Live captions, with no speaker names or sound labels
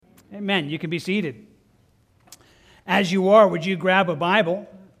Amen. You can be seated. As you are, would you grab a Bible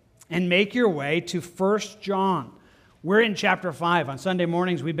and make your way to 1 John? We're in chapter 5. On Sunday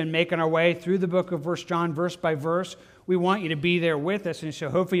mornings, we've been making our way through the book of 1 John, verse by verse. We want you to be there with us, and so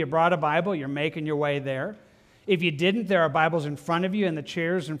hopefully you brought a Bible. You're making your way there. If you didn't, there are Bibles in front of you and the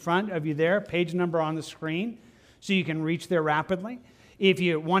chairs in front of you there, page number on the screen, so you can reach there rapidly. If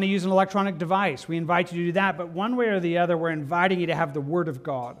you want to use an electronic device, we invite you to do that. But one way or the other, we're inviting you to have the Word of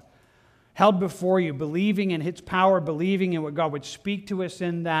God held before you, believing in its power, believing in what God would speak to us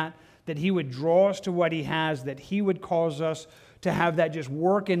in that He would draw us to what He has, that He would cause us to have that just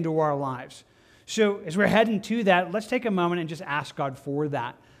work into our lives. So as we're heading to that, let's take a moment and just ask God for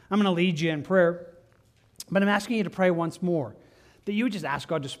that. I'm going to lead you in prayer, but I'm asking you to pray once more, that you would just ask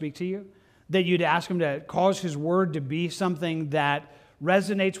God to speak to you, that you'd ask Him to cause His Word to be something that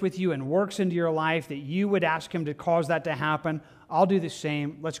resonates with you and works into your life, that you would ask Him to cause that to happen. I'll do the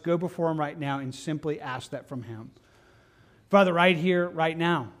same. Let's go before Him right now and simply ask that from Him. Father, right here, right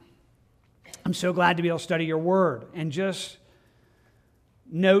now, I'm so glad to be able to study your Word and just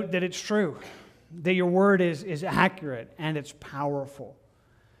note that it's true, that your Word is accurate and it's powerful.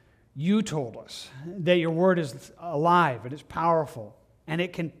 You told us that your Word is alive, it is powerful, and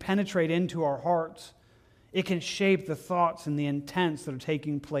it can penetrate into our hearts. It can shape the thoughts and the intents that are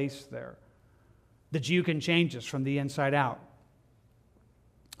taking place there, that you can change us from the inside out.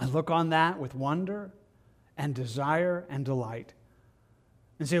 I look on that with wonder and desire and delight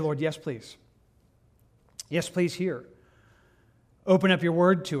and say, Lord, yes, please. Yes, please hear. Open up your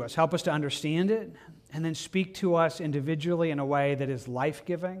Word to us. Help us to understand it, and then speak to us individually in a way that is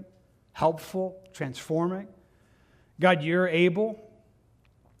life-giving, helpful, transforming. God, you're able.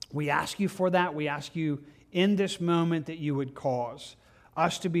 We ask you for that. We ask you in this moment that you would cause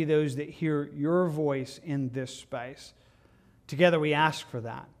us to be those that hear your voice in this space. Together we ask for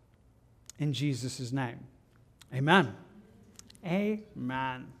that in Jesus' name. Amen.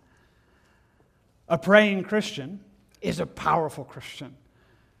 Amen. A praying Christian is a powerful Christian.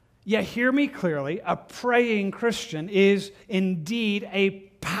 Yeah, hear me clearly. A praying Christian is indeed a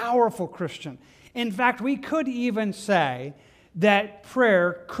powerful Christian. In fact, we could even say that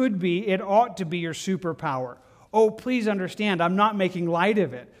prayer it ought to be your superpower. Oh, please understand, I'm not making light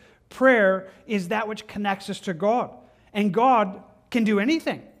of it. Prayer is that which connects us to God. And God can do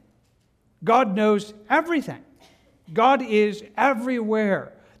anything. God knows everything. God is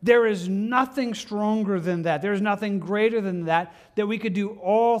everywhere. There is nothing stronger than that. There is nothing greater than that we could do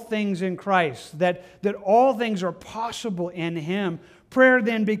all things in Christ, that all things are possible in Him. Prayer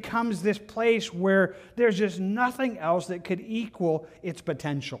then becomes this place where there's just nothing else that could equal its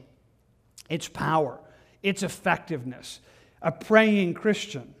potential, its power, its effectiveness. A praying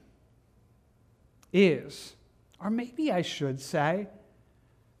Christian is, or maybe I should say,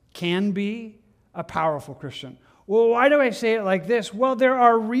 can be a powerful Christian. Well, why do I say it like this? Well, there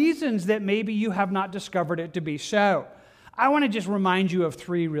are reasons that maybe you have not discovered it to be so. I want to just remind you of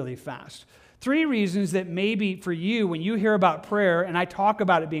 3 really fast. 3 reasons that maybe for you, when you hear about prayer and I talk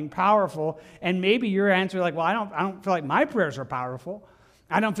about it being powerful, and maybe your answer is like, well, I don't feel like my prayers are powerful.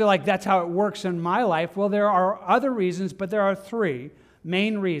 I don't feel like that's how it works in my life. Well, there are other reasons, but there are 3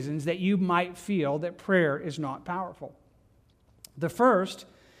 main reasons that you might feel that prayer is not powerful. The first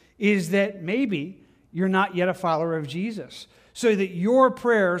is that maybe you're not yet a follower of Jesus, so that your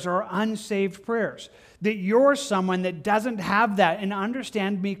prayers are unsaved prayers, that you're someone that doesn't have that. And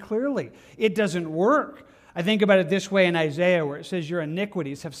understand me clearly, it doesn't work. I think about it this way in Isaiah, where it says your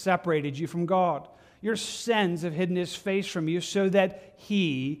iniquities have separated you from God. Your sins have hidden His face from you so that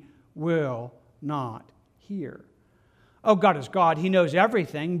He will not hear. Oh, God is God. He knows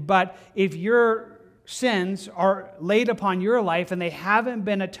everything. But if your sins are laid upon your life and they haven't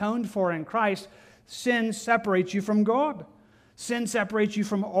been atoned for in Christ, sin separates you from God. Sin separates you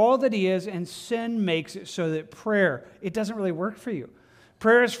from all that He is, and sin makes it so that prayer, it doesn't really work for you.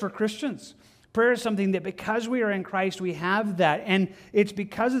 Prayer is for Christians. Prayer is something that because we are in Christ, we have that. And it's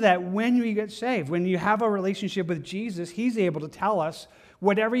because of that when we get saved, when you have a relationship with Jesus, He's able to tell us,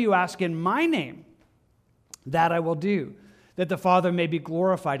 whatever you ask in my name, that I will do, that the Father may be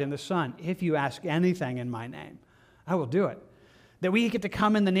glorified in the Son. If you ask anything in my name, I will do it. That we get to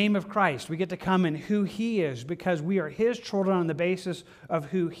come in the name of Christ. We get to come in who He is because we are His children on the basis of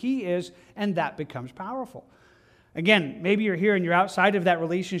who He is, and that becomes powerful. Again, maybe you're here and you're outside of that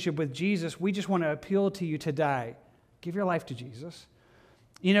relationship with Jesus. We just want to appeal to you today. Give your life to Jesus.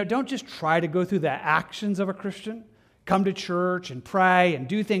 Don't just try to go through the actions of a Christian. Come to church and pray and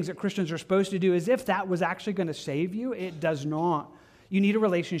do things that Christians are supposed to do as if that was actually going to save you. It does not. You need a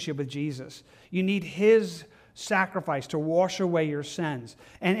relationship with Jesus. You need His sacrifice to wash away your sins.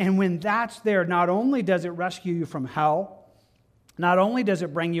 And when that's there, not only does it rescue you from hell, not only does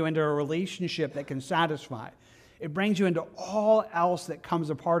it bring you into a relationship that can satisfy, it brings you into all else that comes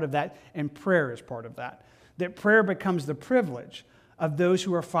a part of that, and prayer is part of that. That prayer becomes the privilege of those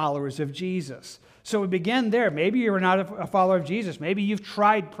who are followers of Jesus. So we begin there. Maybe you're not a follower of Jesus. Maybe you've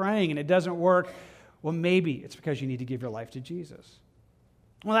tried praying and it doesn't work. Well, maybe it's because you need to give your life to Jesus.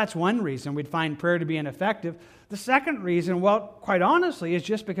 Well, that's one reason we'd find prayer to be ineffective. The second reason, well, quite honestly, is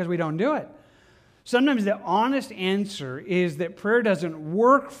just because we don't do it. Sometimes the honest answer is that prayer doesn't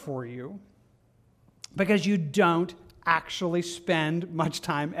work for you because you don't actually spend much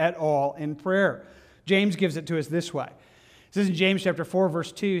time at all in prayer. James gives it to us this way. It says in James chapter 4,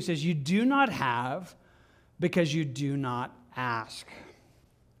 verse 2, it says, "You do not have because you do not ask."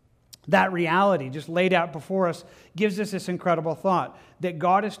 That reality, just laid out before us, gives us this incredible thought that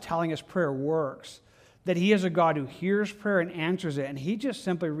God is telling us prayer works, that He is a God who hears prayer and answers it, and He just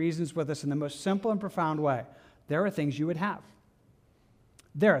simply reasons with us in the most simple and profound way. There are things you would have.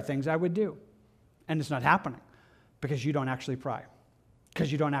 There are things I would do. And it's not happening because you don't actually pray.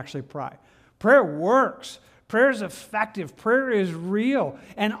 Because you don't actually pray. Prayer works. Prayer is effective. Prayer is real.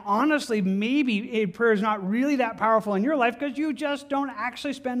 And honestly, maybe prayer is not really that powerful in your life because you just don't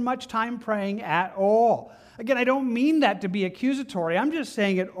actually spend much time praying at all. Again, I don't mean that to be accusatory. I'm just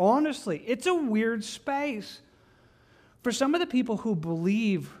saying it honestly. It's a weird space. For some of the people who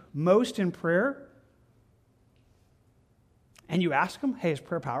believe most in prayer, and you ask them, hey, is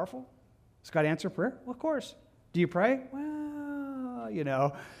prayer powerful? Does God answer prayer? Well, of course. Do you pray?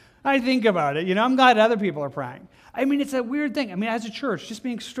 Well, I think about it. I'm glad other people are praying. I mean, it's a weird thing. I mean, as a church, just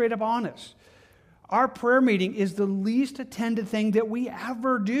being straight up honest, our prayer meeting is the least attended thing that we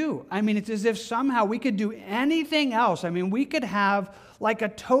ever do. I mean, it's as if somehow we could do anything else. I mean, we could have like a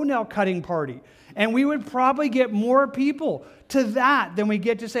toenail cutting party, and we would probably get more people to that than we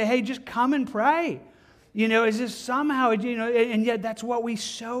get to say, hey, just come and pray. Is this somehow, and yet that's what we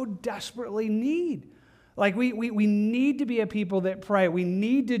so desperately need. Like we need to be a people that pray. We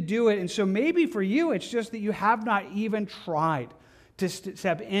need to do it. And so maybe for you, it's just that you have not even tried to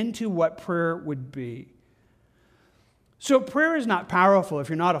step into what prayer would be. So prayer is not powerful if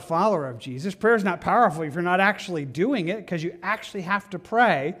you're not a follower of Jesus. Prayer is not powerful if you're not actually doing it, because you actually have to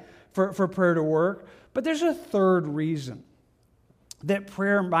pray for prayer to work. But there's a third reason that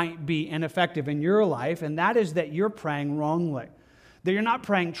prayer might be ineffective in your life, and that is that you're praying wrongly. That you're not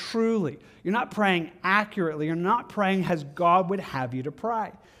praying truly. You're not praying accurately. You're not praying as God would have you to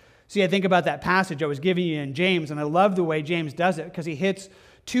pray. See, I think about that passage I was giving you in James, and I love the way James does it because he hits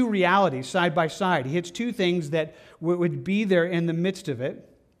two realities side by side. He hits two things that would be there in the midst of it,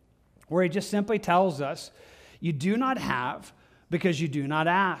 where he just simply tells us, you do not have because you do not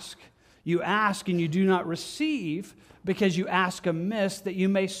ask. You ask and you do not receive because you ask amiss, that you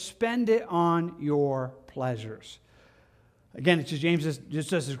may spend it on your pleasures. Again, it's just James just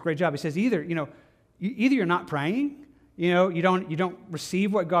does this great job. He says either you're not praying, you don't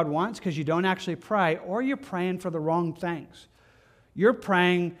receive what God wants because you don't actually pray, or you're praying for the wrong things. You're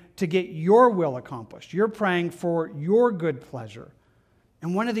praying to get your will accomplished. You're praying for your good pleasure.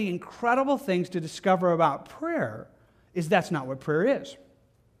 And one of the incredible things to discover about prayer is that's not what prayer is.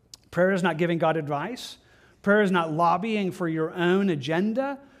 Prayer is not giving God advice. Prayer is not lobbying for your own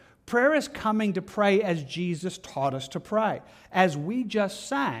agenda. Prayer is coming to pray as Jesus taught us to pray. As we just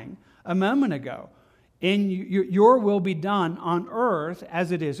sang a moment ago, your will be done on earth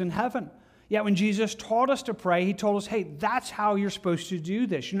as it is in heaven. Yet when Jesus taught us to pray, He told us, hey, that's how you're supposed to do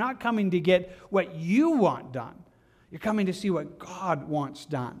this. You're not coming to get what you want done. You're coming to see what God wants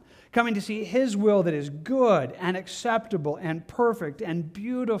done. Coming to see His will that is good and acceptable and perfect and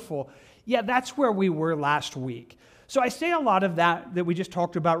beautiful. Yeah, that's where we were last week. So I say a lot of that we just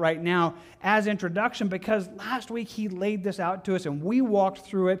talked about right now as introduction because last week He laid this out to us and we walked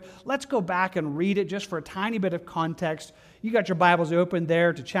through it. Let's go back and read it just for a tiny bit of context. You got your Bibles open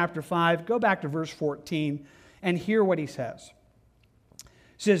there to chapter 5. Go back to verse 14 and hear what he says.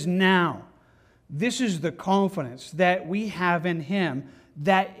 He says, now, this is the confidence that we have in Him,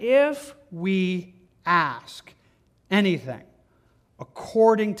 that if we ask anything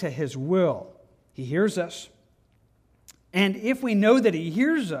according to His will, He hears us. And if we know that He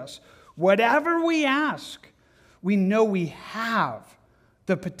hears us, whatever we ask, we know we have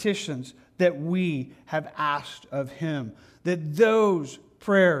the petitions that we have asked of Him. That those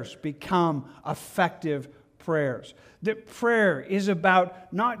prayers become effective prayers. That prayer is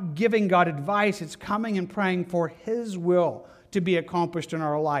about not giving God advice, it's coming and praying for His will to be accomplished in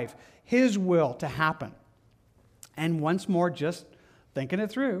our life, His will to happen. And once more, just thinking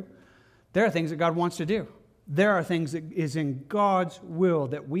it through, there are things that God wants to do. there are things that is in God's will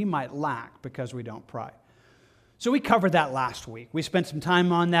that we might lack because we don't pray. So we covered that last week. We spent some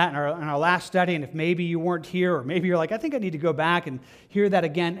time on that in our last study, and if maybe you weren't here, or maybe you're like, I think I need to go back and hear that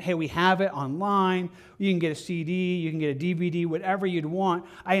again, hey, we have it online. You can get a CD, you can get a DVD, whatever you'd want.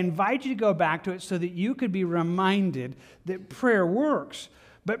 I invite you to go back to it so that you could be reminded that prayer works.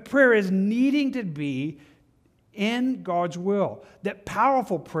 But prayer is needing to be in God's will. That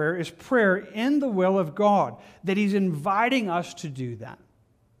powerful prayer is prayer in the will of God, that He's inviting us to do that.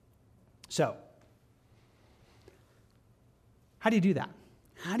 So, how do you do that?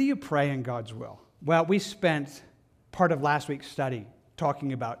 How do you pray in God's will? Well, we spent part of last week's study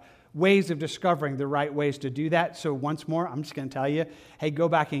talking about ways of discovering the right ways to do that. So once more, I'm just going to tell you, hey, go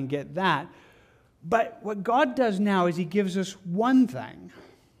back and get that. But what God does now is He gives us one thing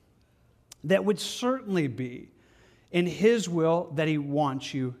that would certainly be in His will that He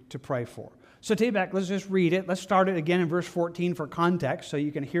wants you to pray for. So take it back, let's just read it. Let's start it again in verse 14 for context so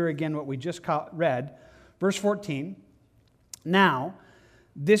you can hear again what we just read. Verse 14. Now,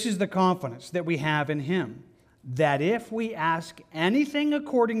 this is the confidence that we have in Him, that if we ask anything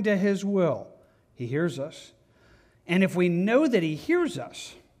according to His will, He hears us. And if we know that He hears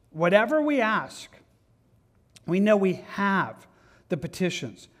us, whatever we ask, we know we have the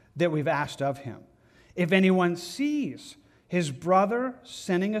petitions that we've asked of Him. If anyone sees his brother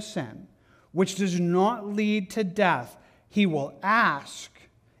sinning a sin, which does not lead to death, he will ask,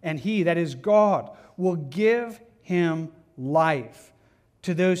 and He, that is God, will give him life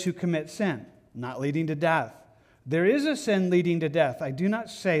to those who commit sin, not leading to death. There is a sin leading to death. I do not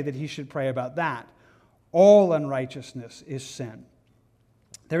say that he should pray about that. All unrighteousness is sin.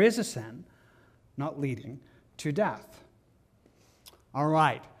 There is a sin not leading to death. All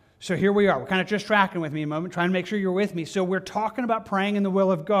right. So here we are. We're kind of just tracking with me a moment, trying to make sure you're with me. So we're talking about praying in the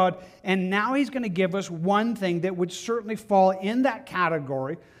will of God, and now He's going to give us one thing that would certainly fall in that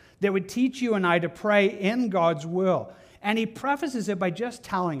category that would teach you and I to pray in God's will. And He prefaces it by just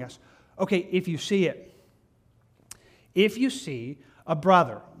telling us, okay, if you see it, if you see a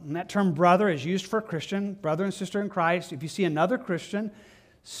brother, and that term brother is used for a Christian, brother and sister in Christ, if you see another Christian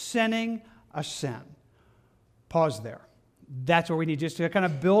sinning a sin, pause there. That's where we need just to kind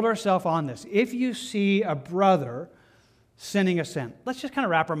of build ourselves on this. If you see a brother sinning a sin, let's just kind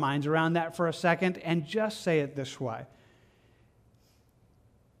of wrap our minds around that for a second and just say it this way.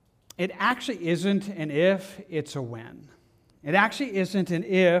 It actually isn't an if, it's a when. It actually isn't an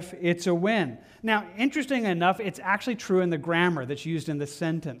if, it's a when. Now, interesting enough, it's actually true in the grammar that's used in the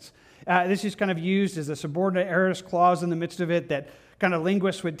sentence. This is kind of used as a subordinate aorist clause in the midst of it that kind of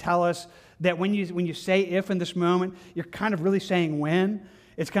linguists would tell us that when you say if in this moment, you're kind of really saying when.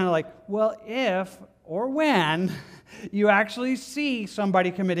 It's kind of like, well, if or when you actually see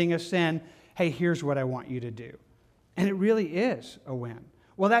somebody committing a sin, hey, here's what I want you to do. And it really is a when.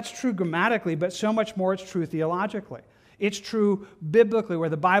 Well, that's true grammatically, but so much more it's true theologically. It's true biblically, where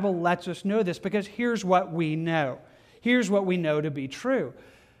the Bible lets us know this, because here's what we know. Here's what we know to be true.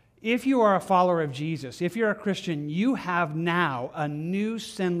 If you are a follower of Jesus, if you're a Christian, you have now a new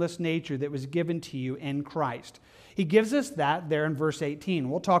sinless nature that was given to you in Christ. He gives us that there in verse 18.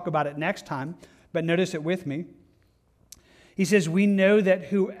 We'll talk about it next time, but notice it with me. He says, we know that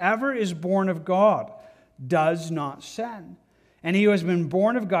whoever is born of God does not sin. And he who has been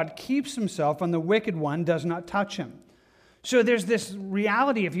born of God keeps himself, and the wicked one does not touch him. So there's this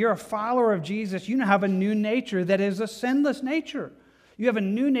reality. If you're a follower of Jesus, you now have a new nature that is a sinless nature. You have a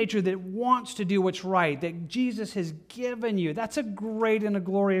new nature that wants to do what's right, that Jesus has given you. That's a great and a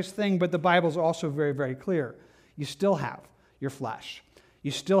glorious thing, but the Bible's also very, very clear. You still have your flesh.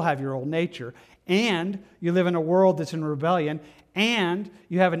 You still have your old nature, and you live in a world that's in rebellion, and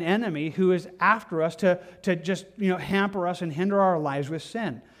you have an enemy who is after us to just hamper us and hinder our lives with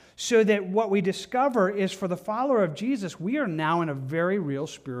sin. So that what we discover is, for the follower of Jesus, we are now in a very real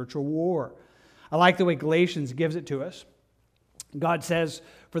spiritual war. I like the way Galatians gives it to us. God says,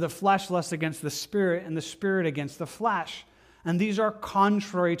 for the flesh lusts against the spirit, and the spirit against the flesh. And these are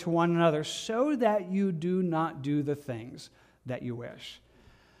contrary to one another, so that you do not do the things that you wish.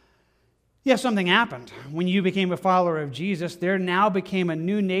 Yes, something happened. When you became a follower of Jesus, there now became a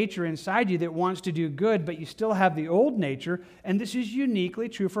new nature inside you that wants to do good, but you still have the old nature, and this is uniquely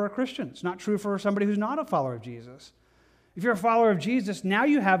true for a Christian. It's not true for somebody who's not a follower of Jesus. If you're a follower of Jesus, now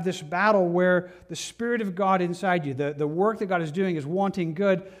you have this battle where the Spirit of God inside you, the work that God is doing is wanting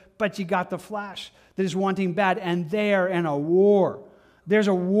good, but you got the flesh that is wanting bad, and they are in a war. There's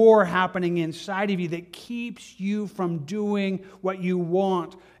a war happening inside of you that keeps you from doing what you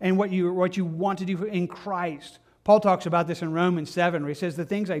want and what you want to do in Christ. Paul talks about this in Romans 7, where he says, the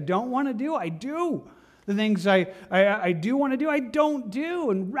things I don't want to do, I do. The things I do want to do, I don't do.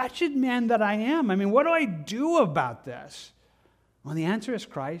 And wretched man that I am. I mean, what do I do about this? Well, the answer is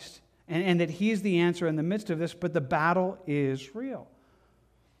Christ, and that he's the answer in the midst of this, but the battle is real.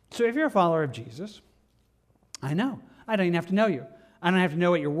 So if you're a follower of Jesus, I know. I don't even have to know you. I don't have to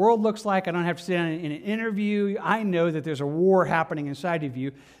know what your world looks like. I don't have to sit down in an interview. I know that there's a war happening inside of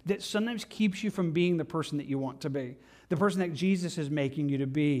you that sometimes keeps you from being the person that you want to be, the person that Jesus is making you to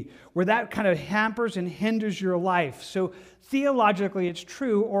be, where that kind of hampers and hinders your life. So theologically it's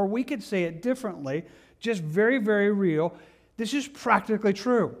true, or we could say it differently, just very, very real. This is practically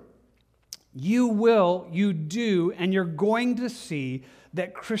true. You do, and you're going to see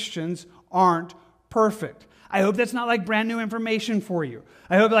that Christians aren't perfect. I hope that's not like brand new information for you.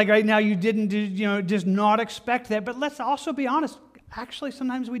 I hope like right now you didn't, just not expect that. But let's also be honest. Actually,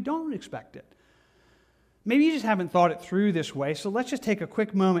 sometimes we don't expect it. Maybe you just haven't thought it through this way. So let's just take a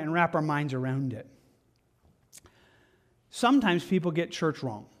quick moment and wrap our minds around it. Sometimes people get church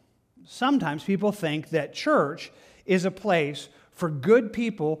wrong. Sometimes people think that church is a place for good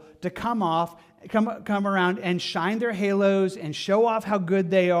people to come around and shine their halos and show off how good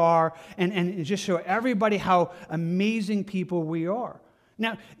they are and just show everybody how amazing people we are.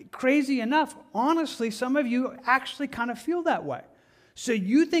 Now, crazy enough, honestly, some of you actually kind of feel that way. So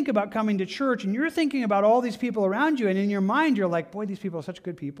you think about coming to church and you're thinking about all these people around you, and in your mind you're like, boy, these people are such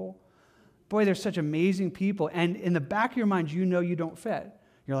good people. Boy, they're such amazing people. And in the back of your mind, you know you don't fit.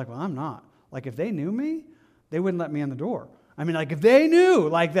 You're like, well, I'm not. Like if they knew me, they wouldn't let me in the door. I mean, like if they knew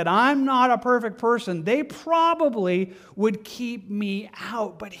like that I'm not a perfect person, they probably would keep me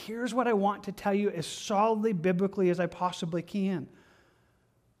out. But here's what I want to tell you as solidly biblically as I possibly can.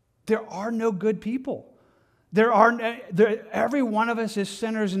 There are no good people. Every one of us is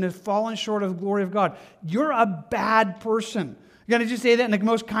sinners and have fallen short of the glory of God. You're a bad person. You got to just say that in the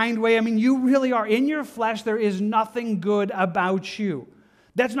most kind way. I mean, you really are. In your flesh, there is nothing good about you.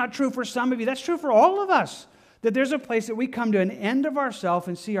 That's not true for some of you. That's true for all of us. That there's a place that we come to an end of ourselves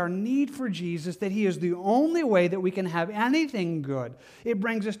and see our need for Jesus, that he is the only way that we can have anything good. It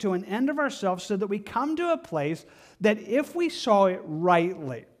brings us to an end of ourselves so that we come to a place that if we saw it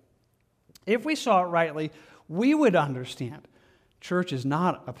rightly, we would understand church is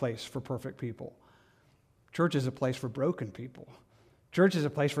not a place for perfect people. Church is a place for broken people. Church is a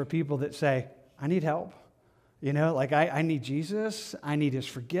place for people that say, I need help. I need Jesus. I need his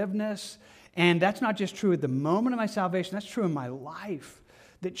forgiveness. And that's not just true at the moment of my salvation, that's true in my life.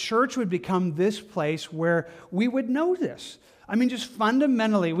 That church would become this place where we would know this. I mean, just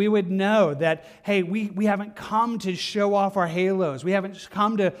fundamentally, we would know that, hey, we haven't come to show off our halos. We haven't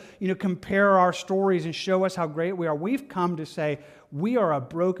come to, compare our stories and show us how great we are. We've come to say we are a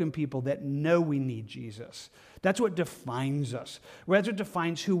broken people that know we need Jesus. That's what defines us. That's what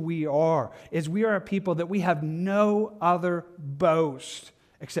defines who we are, is we are a people that we have no other boast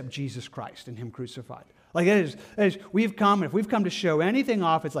except Jesus Christ and him crucified. Like it is, we've come, if we've come to show anything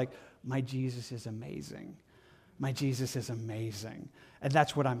off, it's like, my Jesus is amazing. My Jesus is amazing. And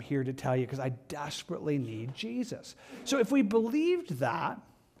that's what I'm here to tell you, because I desperately need Jesus. So if we believed that,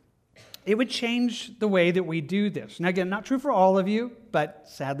 it would change the way that we do this. Now again, not true for all of you, but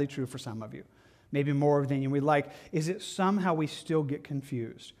sadly true for some of you. Maybe more than you would like, is that somehow we still get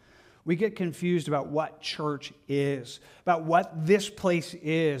confused. We get confused about what church is, about what this place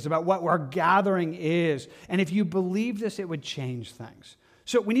is, about what our gathering is. And if you believe this, it would change things.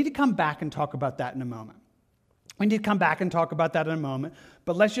 So we need to come back and talk about that in a moment.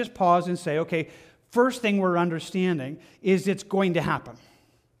 But let's just pause and say, okay, first thing we're understanding is it's going to happen.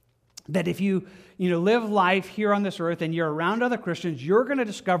 That if you live life here on this earth and you're around other Christians, you're going to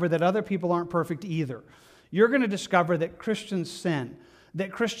discover that other people aren't perfect either. You're going to discover that Christians sin,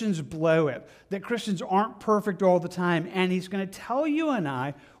 that Christians blow it, that Christians aren't perfect all the time. And he's going to tell you and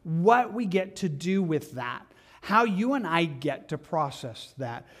I what we get to do with that, how you and I get to process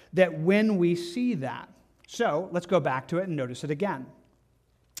that when we see that. So let's go back to it and notice it again.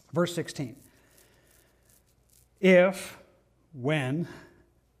 Verse 16. When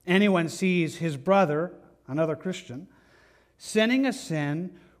anyone sees his brother, another Christian, sinning a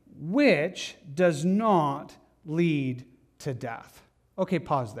sin which does not lead to death. Okay,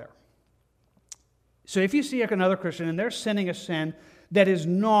 pause there. So if you see another Christian and they're sinning a sin that is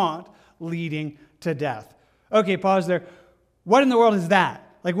not leading to death. Okay, pause there. What in the world is that?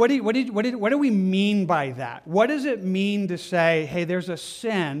 Like, what do we mean by that? What does it mean to say, hey, there's a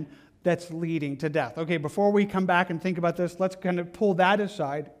sin that's leading to death? Okay, before we come back and think about this, let's kind of pull that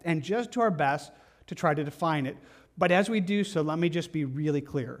aside and just do our best to try to define it. But as we do so, let me just be really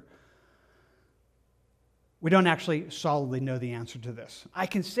clear. We don't actually solidly know the answer to this. I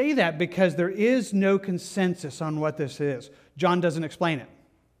can say that because there is no consensus on what this is. John doesn't explain it.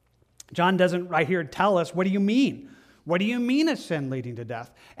 John doesn't right here tell us, what do you mean? What do you mean a sin leading to death?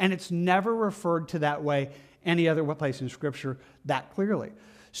 And it's never referred to that way any other place in Scripture that clearly.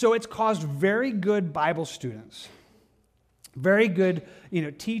 So it's caused very good Bible students, very good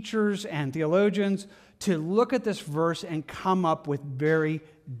teachers and theologians to look at this verse and come up with very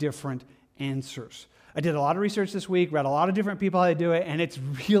different answers. I did a lot of research this week, read a lot of different people how to do it, and it's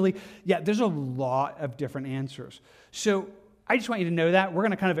really, there's a lot of different answers. So I just want you to know that. We're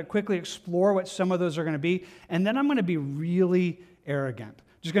going to kind of quickly explore what some of those are going to be, and then I'm going to be really arrogant.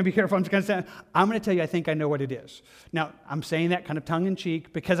 Just going to be careful. I'm going to tell you I think I know what it is. Now, I'm saying that kind of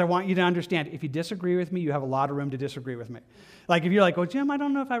tongue-in-cheek because I want you to understand if you disagree with me, you have a lot of room to disagree with me. Like if you're like, well, Jim, I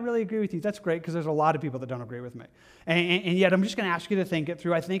don't know if I really agree with you. That's great because there's a lot of people that don't agree with me. And yet I'm just going to ask you to think it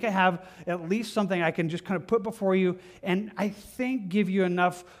through. I think I have at least something I can just kind of put before you and I think give you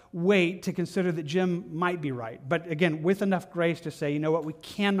enough weight to consider that Jim might be right. But again, with enough grace to say, you know what, we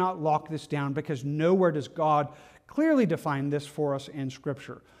cannot lock this down because nowhere does God clearly define this for us in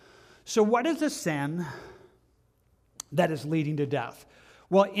Scripture. So what is a sin that is leading to death?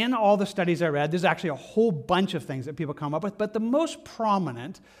 Well, in all the studies I read, there's actually a whole bunch of things that people come up with, but the most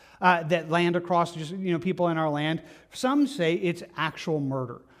prominent that land across just people in our land, some say it's actual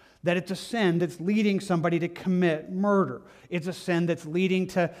murder, that it's a sin that's leading somebody to commit murder. It's a sin that's leading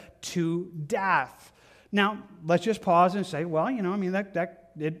to death. Now, let's just pause and say, well, that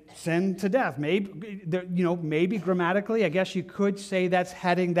it sin to death. Maybe grammatically, I guess you could say that's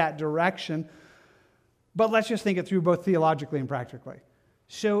heading that direction. But let's just think it through both theologically and practically.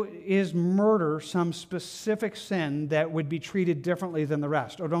 So is murder some specific sin that would be treated differently than the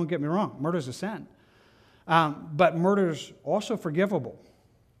rest? Oh, don't get me wrong. Murder is a sin. But murder's also forgivable.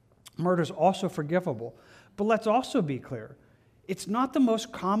 Murder's also forgivable. But let's also be clear. It's not the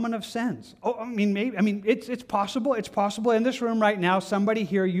most common of sins. It's possible. It's possible in this room right now, somebody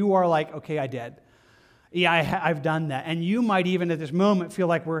here, you are like, okay, I did. Yeah, I've done that. And you might even at this moment feel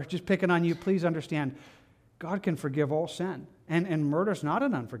like we're just picking on you. Please understand, God can forgive all sin. And murder's not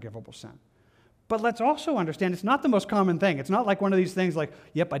an unforgivable sin. But let's also understand it's not the most common thing. It's not like one of these things like,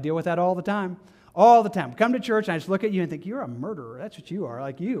 yep, I deal with that all the time. All the time. Come to church and I just look at you and think, you're a murderer. That's what you are.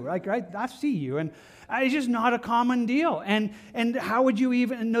 Like you. I see you. And it's just not a common deal. And how would you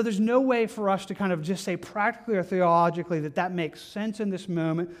even know? There's no way for us to kind of just say practically or theologically that makes sense in this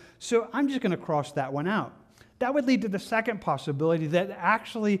moment. So I'm just going to cross that one out. That would lead to the second possibility that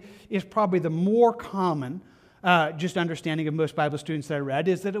actually is probably the more common just understanding of most Bible students that I read,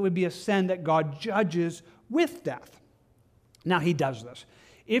 is that it would be a sin that God judges with death. Now, he does this.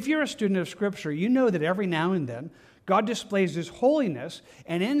 If you're a student of Scripture, you know that every now and then God displays His holiness,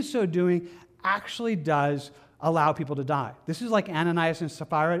 and in so doing actually does allow people to die. This is like Ananias and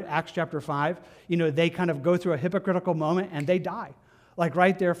Sapphira, Acts chapter 5. They kind of go through a hypocritical moment and they die, like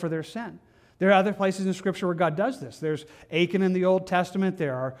right there for their sin. There are other places in Scripture where God does this. There's Achan in the Old Testament.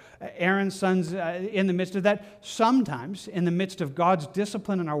 There are Aaron's sons in the midst of that. Sometimes, in the midst of God's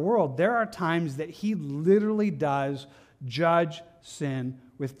discipline in our world, there are times that He literally does judge sin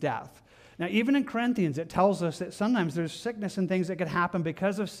with death. Now, even in Corinthians, it tells us that sometimes there's sickness and things that could happen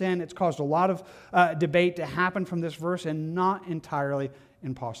because of sin. It's caused a lot of debate to happen from this verse, and not entirely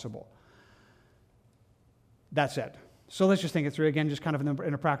impossible. That's it. So let's just think it through again, just kind of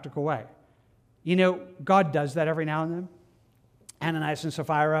in a practical way. God does that every now and then. Ananias and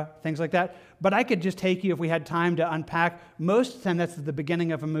Sapphira, things like that. But I could just take you, if we had time, to unpack. Most of the time, that's the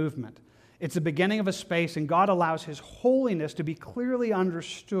beginning of a movement. It's the beginning of a space, and God allows His holiness to be clearly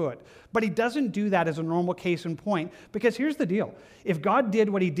understood. But He doesn't do that as a normal case in point, because here's the deal. If God did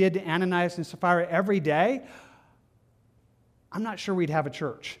what He did to Ananias and Sapphira every day, I'm not sure we'd have a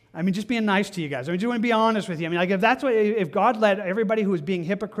church. Just being nice to you guys. Just want to be honest with you. If God let everybody who was being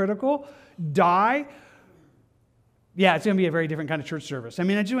hypocritical die, yeah, it's going to be a very different kind of church service. I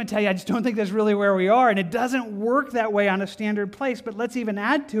just want to tell you, I just don't think that's really where we are, and it doesn't work that way on a standard place. But let's even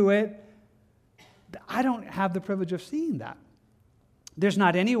add to it, I don't have the privilege of seeing that. There's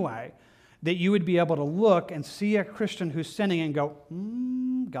not any way that you would be able to look and see a Christian who's sinning and go,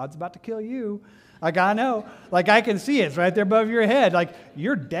 God's about to kill you. Like, I know. Like, I can see it's right there above your head. Like,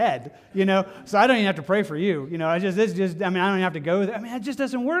 you're dead, So I don't even have to pray for you. I don't even have to go there. It just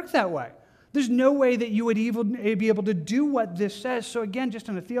doesn't work that way. There's no way that you would even be able to do what this says. So again, just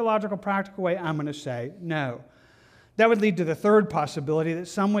in a theological, practical way, I'm going to say no. That would lead to the third possibility that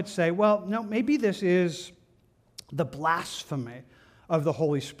some would say, well, no, maybe this is the blasphemy of the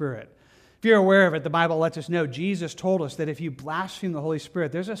Holy Spirit. If you're aware of it, the Bible lets us know Jesus told us that if you blaspheme the Holy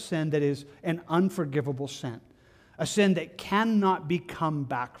Spirit, there's a sin that is an unforgivable sin, a sin that cannot be come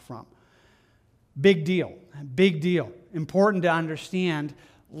back from. Big deal, big deal. Important to understand.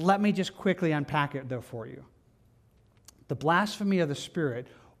 Let me just quickly unpack it, though, for you. The blasphemy of the Spirit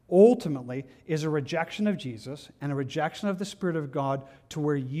ultimately is a rejection of Jesus and a rejection of the Spirit of God to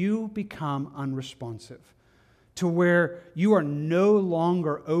where you become unresponsive, to where you are no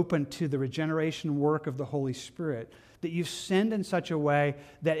longer open to the regeneration work of the Holy Spirit, that you've sinned in such a way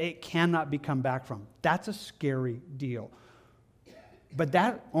that it cannot be come back from. That's a scary deal. But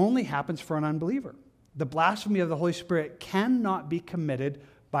that only happens for an unbeliever. The blasphemy of the Holy Spirit cannot be committed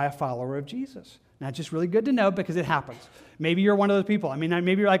by a follower of Jesus. Now, it's just really good to know because it happens. Maybe you're one of those people. I mean,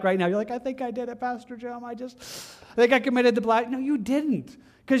 maybe you're like right now, you're like, I think I did it, Pastor Jim. I think I committed the blasphemy. No, you didn't.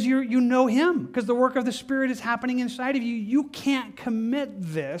 Because you know Him. Because the work of the Spirit is happening inside of you. You can't commit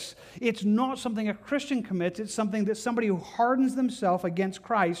this. It's not something a Christian commits. It's something that somebody who hardens themselves against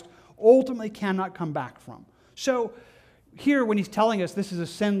Christ ultimately cannot come back from. So here, when he's telling us this is a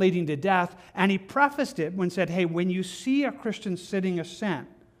sin leading to death, and he prefaced it when he said, hey, when you see a Christian sitting a sin,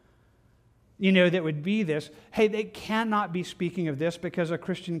 that would be this. Hey, they cannot be speaking of this because a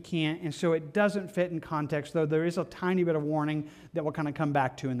Christian can't, and so it doesn't fit in context, though there is a tiny bit of warning that we'll kind of come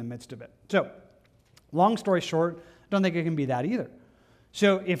back to in the midst of it. So, long story short, I don't think it can be that either.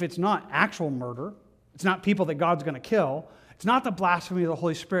 So, if it's not actual murder, it's not people that God's going to kill, it's not the blasphemy of the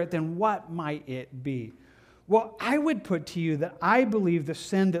Holy Spirit, then what might it be? Well, I would put to you that I believe the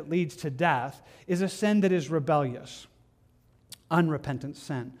sin that leads to death is a sin that is rebellious, unrepentant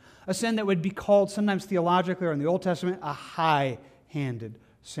sin. A sin that would be called sometimes theologically or in the Old Testament a high-handed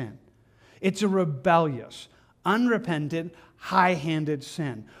sin. It's a rebellious, unrepentant, high-handed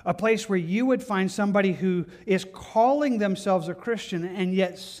sin. A place where you would find somebody who is calling themselves a Christian and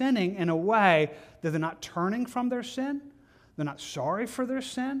yet sinning in a way that they're not turning from their sin, they're not sorry for their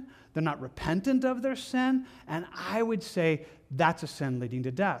sin, they're not repentant of their sin, and I would say that's a sin leading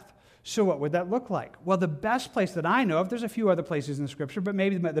to death. So what would that look like? Well, the best place that I know of, there's a few other places in the Scripture, but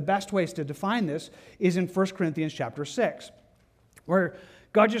maybe the best ways to define this is in 1 Corinthians chapter 6, where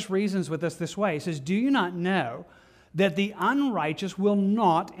God just reasons with us this way. He says, do you not know that the unrighteous will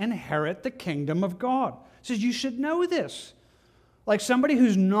not inherit the kingdom of God? He says, you should know this. Like somebody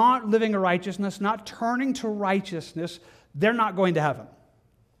who's not living a righteousness, not turning to righteousness, they're not going to heaven.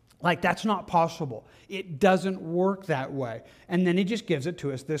 Like, that's not possible. It doesn't work that way. And then he just gives it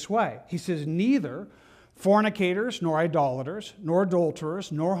to us this way. He says, neither fornicators, nor idolaters, nor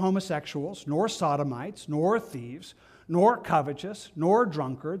adulterers, nor homosexuals, nor sodomites, nor thieves, nor covetous, nor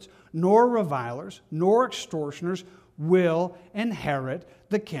drunkards, nor revilers, nor extortioners will inherit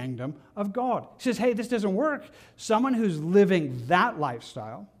the kingdom of God. He says, hey, this doesn't work. Someone who's living that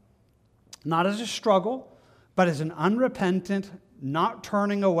lifestyle, not as a struggle, but as an unrepentant, not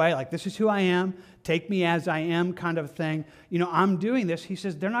turning away, like this is who I am, take me as I am kind of thing. I'm doing this. He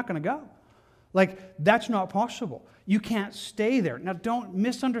says, they're not going to go. Like, that's not possible. You can't stay there. Now, don't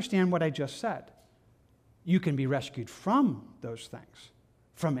misunderstand what I just said. You can be rescued from those things,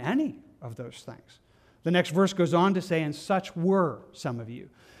 from any of those things. The next verse goes on to say, and such were some of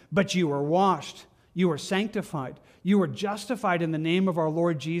you, but you were washed, you were sanctified, you were justified in the name of our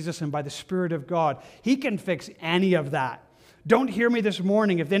Lord Jesus and by the Spirit of God. He can fix any of that. Don't hear me this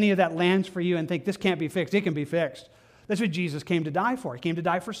morning if any of that lands for you and think this can't be fixed. It can be fixed. That's what Jesus came to die for. He came to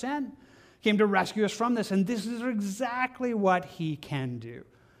die for sin. He came to rescue us from this, and this is exactly what He can do.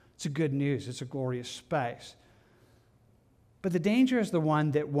 It's a good news. It's a glorious space. But the danger is the one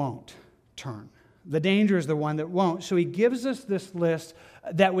that won't turn. The danger is the one that won't. So He gives us this list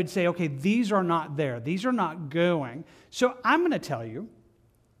that would say, okay, these are not there. These are not going. So I'm going to tell you,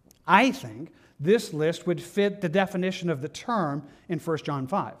 I think, this list would fit the definition of the term in 1 John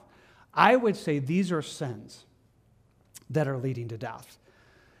 5. I would say these are sins that are leading to death.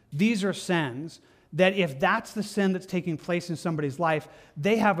 These are sins that if that's the sin that's taking place in somebody's life,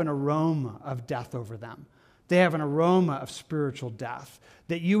 they have an aroma of death over them. They have an aroma of spiritual death,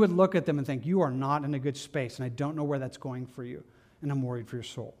 that you would look at them and think, you are not in a good space, and I don't know where that's going for you, and I'm worried for your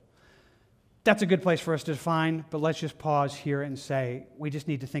soul. That's a good place for us to define, but let's just pause here and say, we just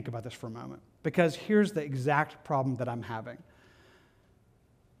need to think about this for a moment. Because here's the exact problem that I'm having.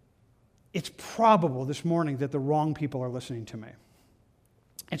 It's probable this morning that the wrong people are listening to me.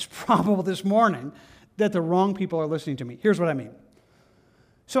 It's probable this morning that the wrong people are listening to me. Here's what I mean.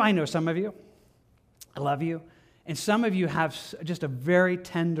 So I know some of you, I love you, and some of you have just a very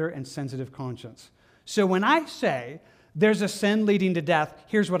tender and sensitive conscience. So when I say there's a sin leading to death,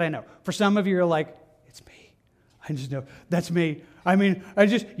 here's what I know. For some of you, you're like, it's me. I just know, that's me.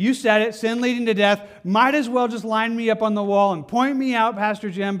 You said it, sin leading to death. Might as well just line me up on the wall and point me out, Pastor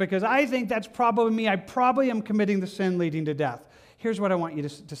Jim, because I think that's probably me. I probably am committing the sin leading to death. Here's what I want you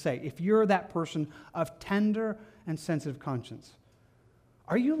to say. If you're that person of tender and sensitive conscience,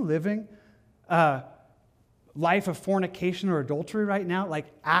 are you living a life of fornication or adultery right now? Like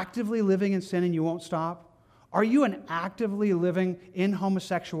actively living in sin and you won't stop? Are you actively living in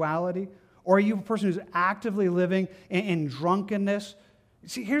homosexuality? Or are you a person who's actively living in drunkenness?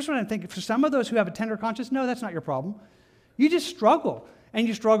 See, here's what I'm thinking. For some of those who have a tender conscience, no, that's not your problem. You just struggle. And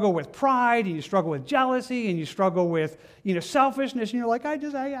you struggle with pride, and you struggle with jealousy, and you struggle with selfishness, and you're like, I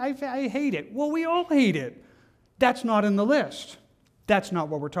hate it. Well, we all hate it. That's not in the list. That's not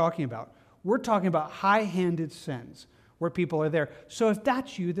what we're talking about. We're talking about high-handed sins where people are there. So if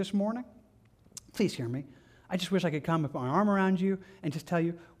that's you this morning, please hear me. I just wish I could come with my arm around you and just tell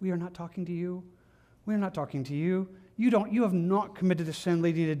you, we are not talking to you. We are not talking to you. You have not committed a sin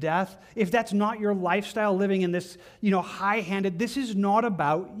leading to death. If that's not your lifestyle, living in this, high-handed, this is not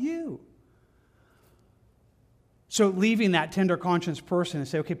about you. So leaving that tender conscience person and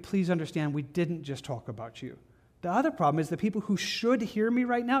say, okay, please understand, we didn't just talk about you. The other problem is the people who should hear me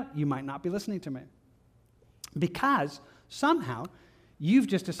right now, you might not be listening to me. Because somehow you've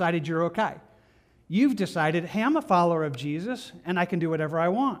just decided you're okay. You've decided, hey, I'm a follower of Jesus and I can do whatever I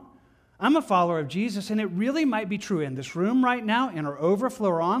want. I'm a follower of Jesus, and it really might be true in this room right now, in our overflow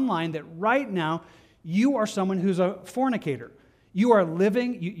or online, that right now you are someone who's a fornicator. You are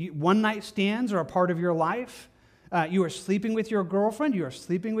living, one-night stands are a part of your life. You are sleeping with your girlfriend, you are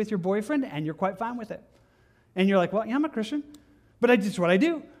sleeping with your boyfriend, and you're quite fine with it. And you're like, well, yeah, I'm a Christian, but it's what I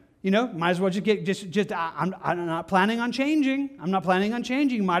do. Might as well I'm not planning on changing. I'm not planning on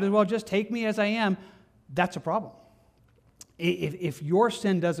changing. Might as well just take me as I am. That's a problem. If your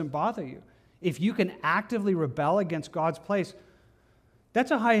sin doesn't bother you, if you can actively rebel against God's place, that's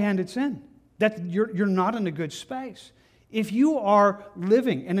a high-handed sin. You're not in a good space. If you are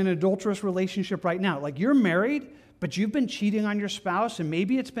living in an adulterous relationship right now, like you're married, but you've been cheating on your spouse, and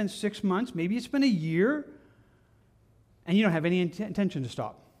maybe it's been 6 months, maybe it's been a year, and you don't have any intention to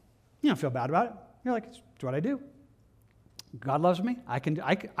stop. You don't feel bad about it. You're like, it's what I do. God loves me. I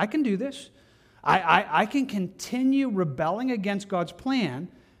can do this. I can continue rebelling against God's plan,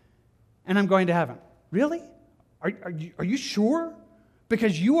 and I'm going to heaven. Really? Are you sure?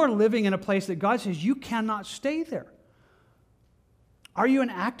 Because you are living in a place that God says you cannot stay there. Are you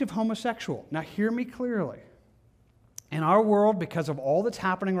an active homosexual? Now, hear me clearly. In our world, because of all that's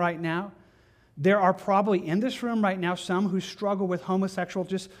happening right now, there are probably in this room right now some who struggle with homosexual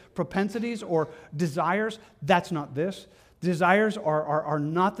just propensities or desires. That's not this. Desires are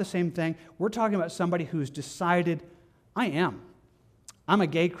not the same thing. We're talking about somebody who's decided, I'm a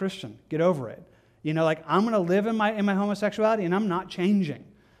gay Christian. Get over it. I'm going to live in my homosexuality and I'm not changing.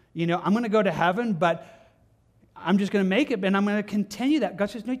 I'm going to go to heaven, but I'm just going to make it and I'm going to continue that.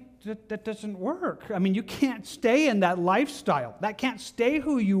 God says, no, that doesn't work. You can't stay in that lifestyle. That can't stay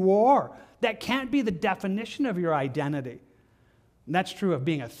who you are. That can't be the definition of your identity. And that's true of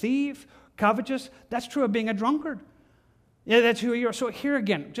being a thief, covetous. That's true of being a drunkard. Yeah, that's who you are. So here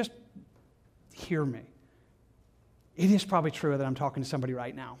again, just hear me. It is probably true that I'm talking to somebody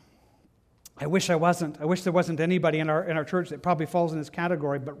right now. I wish I wasn't. I wish there wasn't anybody in our church that probably falls in this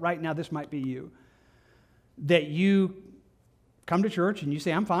category, but right now this might be you. That you come to church and you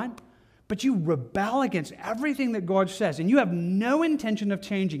say, I'm fine, but you rebel against everything that God says, and you have no intention of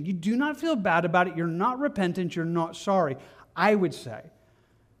changing. You do not feel bad about it. You're not repentant. You're not sorry. I would say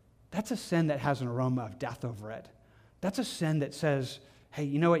that's a sin that has an aroma of death over it. That's a sin that says, hey,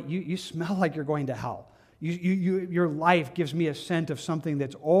 you know what? You smell like you're going to hell. Your life gives me a scent of something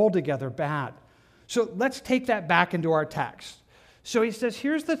that's altogether bad. So let's take that back into our text. So he says,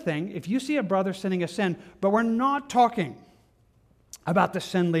 here's the thing. If you see a brother sinning a sin, but we're not talking about the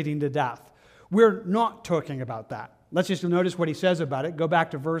sin leading to death. We're not talking about that. Let's just notice what he says about it. Go back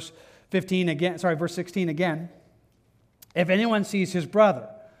to verse 16 again. If anyone sees his brother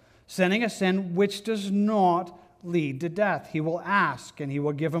sinning a sin which does not lead to death, he will ask, and he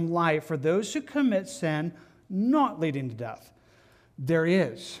will give him life. For those who commit sin not leading to death, there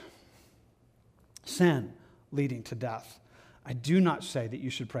is sin leading to death. I do not say that you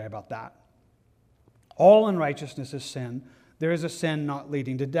should pray about that. All unrighteousness is sin. There is a sin not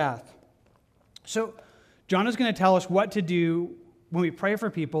leading to death. So John is going to tell us what to do when we pray for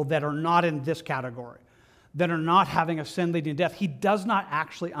people that are not in this category, that are not having a sin leading to death. He does not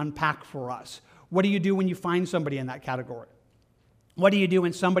actually unpack for us. What do you do when you find somebody in that category? What do you do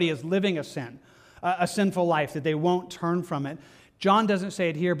when somebody is living a sin, a sinful life, that they won't turn from it? John doesn't say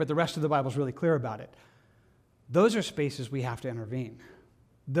it here, but the rest of the Bible is really clear about it. those are spaces we have to intervene.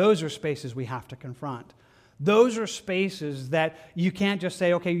 Those are spaces we have to confront. Those are spaces that you can't just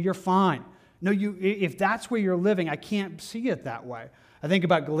say, okay, you're fine. No, if that's where you're living, I can't see it that way. I think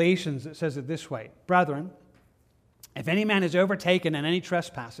about Galatians, it says it this way: Brethren, if any man is overtaken in any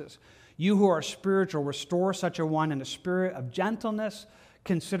trespasses, you who are spiritual, restore such a one in a spirit of gentleness,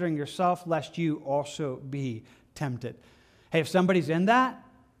 considering yourself, lest you also be tempted. Hey, if somebody's in that,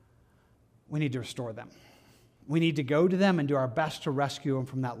 we need to restore them. We need to go to them and do our best to rescue them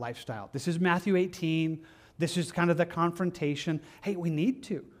from that lifestyle. This is Matthew 18. This is kind of the confrontation. Hey, we need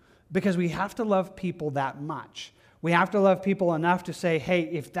to, because we have to love people that much. We have to love people enough to say, hey,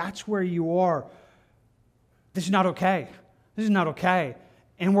 if that's where you are, this is not okay. This is not okay.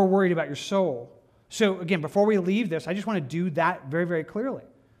 And we're worried about your soul. So again, before we leave this, I just want to do that very, very clearly.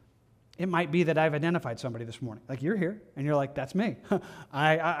 It might be that I've identified somebody this morning. Like, you're here, and you're like, that's me.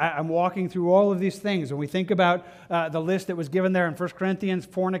 I'm walking through all of these things. When we think about the list that was given there in 1 Corinthians,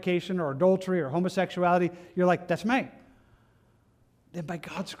 fornication or adultery or homosexuality, you're like, that's me. Then by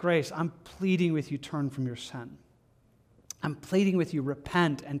God's grace, I'm pleading with you, turn from your sin. I'm pleading with you,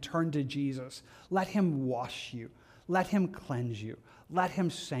 repent and turn to Jesus. Let him wash you. Let him cleanse you. Let him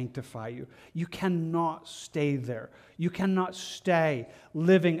sanctify you. You cannot stay there. You cannot stay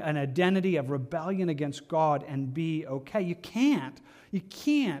living an identity of rebellion against God and be okay. You can't. You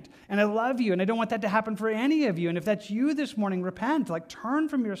can't. And I love you, and I don't want that to happen for any of you. And if that's you this morning, repent. Like, turn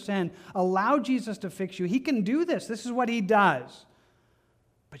from your sin. Allow Jesus to fix you. He can do this. This is what he does.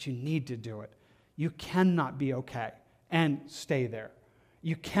 But you need to do it. You cannot be okay and stay there.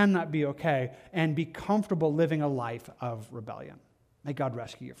 You cannot be okay and be comfortable living a life of rebellion. May God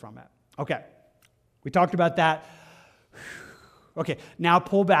rescue you from it. Okay, we talked about that. Okay, now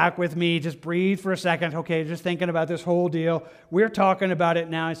pull back with me. Just breathe for a second. Okay, just thinking about this whole deal. We're talking about it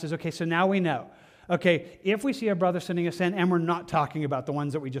now. He says, okay, so now we know. Okay, if we see a brother sinning a sin, and we're not talking about the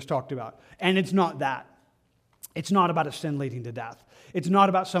ones that we just talked about, and it's not that. It's not about a sin leading to death. It's not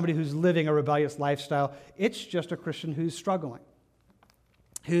about somebody who's living a rebellious lifestyle. It's just a Christian who's struggling.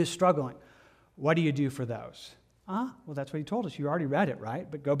 Who's struggling. What do you do for those? Well, that's what he told us. You already read it, right?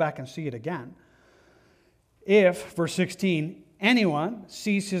 But go back and see it again. If, verse 16, anyone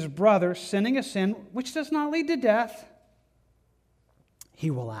sees his brother sinning a sin which does not lead to death,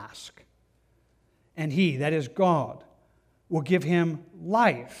 he will ask. And he, that is God, will give him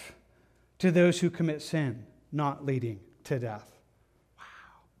life to those who commit sin, not leading to death.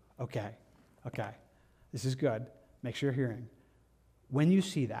 Wow. Okay. This is good. Make sure you're hearing. When you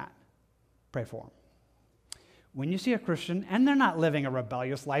see that, pray for them. When you see a Christian, and they're not living a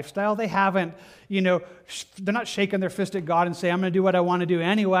rebellious lifestyle, they haven't, they're not shaking their fist at God and saying, I'm going to do what I want to do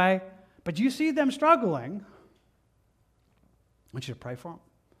anyway, but you see them struggling, I want you to pray for them.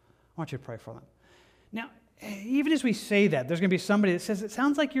 I want you to pray for them. Now, even as we say that, there's going to be somebody that says, it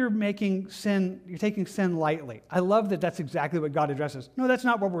sounds like you're taking sin lightly. I love that that's exactly what God addresses. No, that's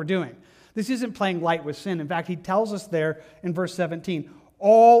not what we're doing. This isn't playing light with sin. In fact, he tells us there in verse 17,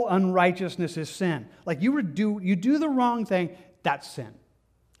 all unrighteousness is sin. Like you do the wrong thing, that's sin.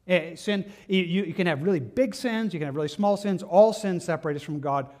 Sin, you can have really big sins, you can have really small sins. All sins separate us from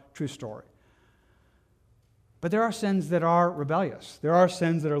God. True story. But there are sins that are rebellious. There are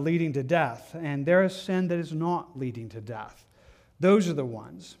sins that are leading to death. And there is sin that is not leading to death. Those are the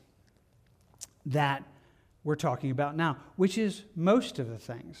ones that we're talking about now, which is most of the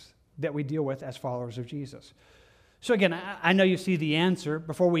things that we deal with as followers of Jesus. So again, I know you see the answer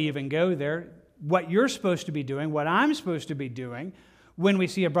before we even go there. What you're supposed to be doing, what I'm supposed to be doing when we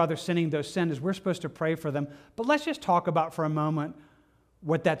see a brother sinning those sins is we're supposed to pray for them. But let's just talk about for a moment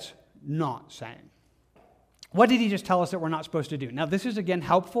what that's not saying. What did he just tell us that we're not supposed to do? Now, this is, again,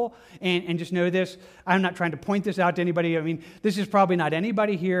 helpful, and just know this. I'm not trying to point this out to anybody. I mean, this is probably not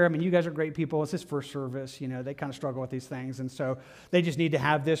anybody here. I mean, you guys are great people. It's this first service. They kind of struggle with these things, and so they just need to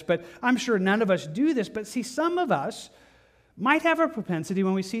have this. But I'm sure none of us do this. But see, some of us might have a propensity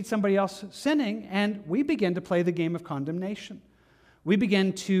when we see somebody else sinning, and we begin to play the game of condemnation. We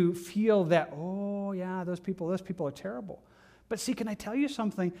begin to feel that, oh, yeah, those people are terrible. But see, can I tell you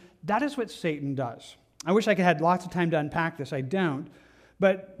something? That is what Satan does. I wish I could have had lots of time to unpack this. I don't.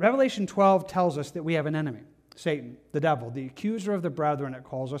 But Revelation 12 tells us that we have an enemy, Satan, the devil, the accuser of the brethren, it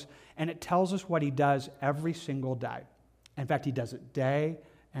calls us, and it tells us what he does every single day. In fact, he does it day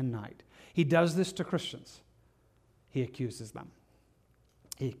and night. He does this to Christians. He accuses them.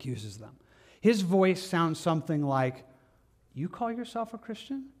 He accuses them. His voice sounds something like, you call yourself a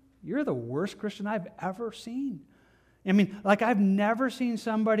Christian? You're the worst Christian I've ever seen. I mean, like I've never seen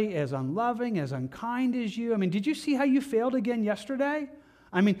somebody as unloving, as unkind as you. I mean, did you see how you failed again yesterday?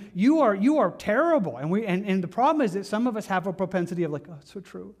 I mean, you are terrible. And the problem is that some of us have a propensity of like, oh, it's so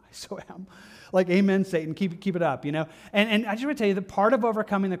true. I so am. Like, amen, Satan, keep it up, you know. And I just want to tell you that part of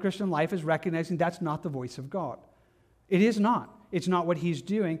overcoming the Christian life is recognizing that's not the voice of God. It is not. It's not what he's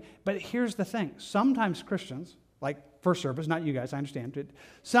doing. But here's the thing. Sometimes Christians, like First Service, not you guys, I understand it.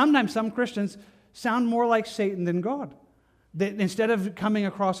 Sometimes some Christians sound more like Satan than God. That instead of coming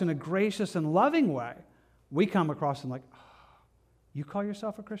across in a gracious and loving way, we come across in like, oh, you call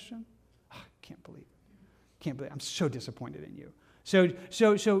yourself a Christian? Oh, can't believe it. I'm so disappointed in you. So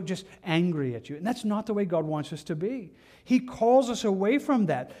just angry at you. And that's not the way God wants us to be. He calls us away from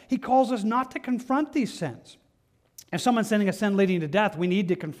that. He calls us not to confront these sins. If someone's sinning a sin leading to death, we need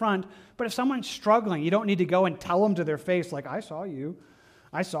to confront. But if someone's struggling, you don't need to go and tell them to their face, like, I saw you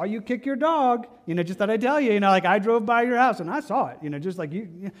kick your dog. Just thought I'd tell you. Like, I drove by your house and I saw it. Just like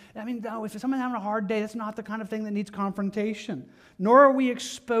you. I mean, no, if someone's having a hard day, that's not the kind of thing that needs confrontation. Nor are we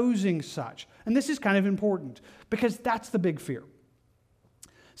exposing such. And this is kind of important because that's the big fear.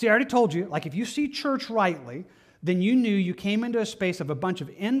 See, I already told you, like, if you see church rightly, then you knew you came into a space of a bunch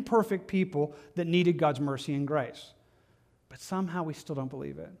of imperfect people that needed God's mercy and grace. But somehow we still don't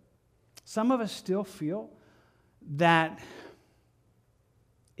believe it. Some of us still feel that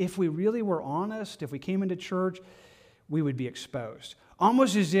if we really were honest, if we came into church, we would be exposed.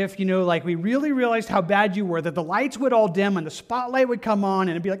 Almost as if, like we really realized how bad you were, that the lights would all dim and the spotlight would come on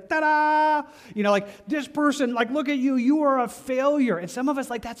and it'd be like, ta-da! Like this person, like, look at you, you are a failure. And some of us,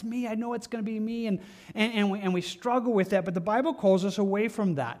 like, that's me, I know it's going to be me. And we struggle with that, but the Bible calls us away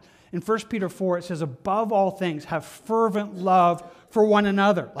from that. In 1 Peter 4, it says, above all things, have fervent love for one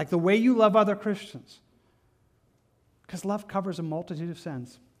another, like the way you love other Christians. Because love covers a multitude of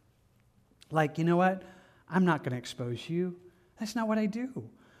sins. Like, you know what? I'm not going to expose you. That's not what I do.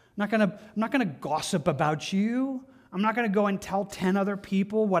 I'm not going to gossip about you. I'm not going to go and tell 10 other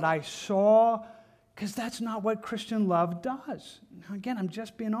people what I saw, because that's not what Christian love does. Now, again, I'm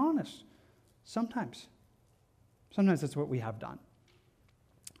just being honest. Sometimes that's what we have done.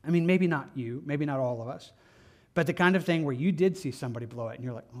 I mean, maybe not you, maybe not all of us, but the kind of thing where you did see somebody blow it and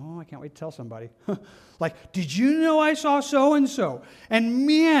you're like, oh, I can't wait to tell somebody. Like, did you know I saw so-and-so? And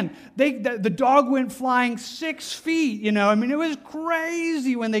man, the dog went flying 6 feet, I mean, it was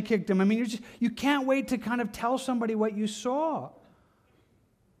crazy when they kicked him. I mean, you can't wait to kind of tell somebody what you saw.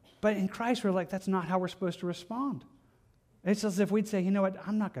 But in Christ, we're like, that's not how we're supposed to respond. It's as if we'd say, you know what,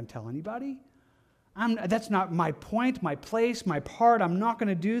 I'm not going to tell anybody. That's not my point, my place, my part. I'm not going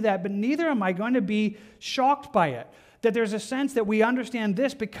to do that, but neither am I going to be shocked by it. That there's a sense that we understand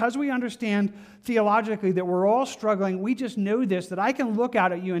this because we understand theologically that we're all struggling. We just know this, that I can look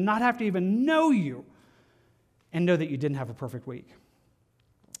out at you and not have to even know you and know that you didn't have a perfect week.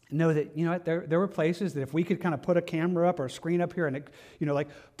 Know that, there were places that if we could kind of put a camera up or a screen up here and, like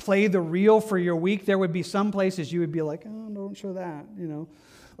play the reel for your week, there would be some places you would be like, oh, don't show that,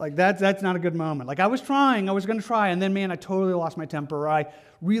 Like, that's not a good moment. Like, I was going to try, and then, man, I totally lost my temper, or I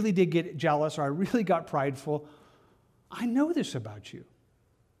really did get jealous, or I really got prideful. I know this about you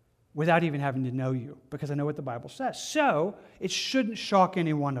without even having to know you, because I know what the Bible says. So, it shouldn't shock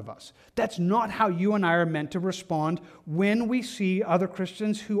any one of us. That's not how you and I are meant to respond when we see other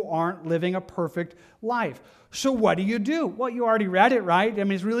Christians who aren't living a perfect life. So what do? Well, you already read it, right? I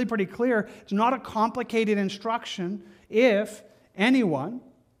mean, it's really pretty clear. It's not a complicated instruction. If anyone,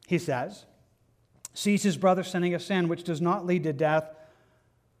 he says, sees his brother sinning a sin which does not lead to death,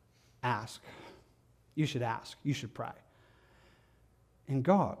 ask. You should ask. You should pray. And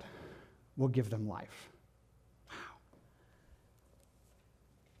God will give them life. Wow.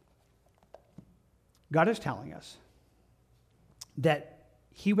 God is telling us that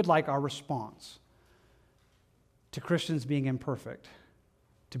he would like our response to Christians being imperfect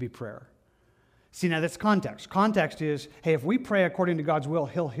to be prayer. See, now that's context. Context is, hey, if we pray according to God's will,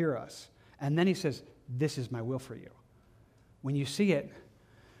 he'll hear us. And then he says, this is my will for you. When you see it,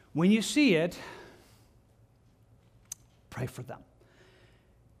 pray for them.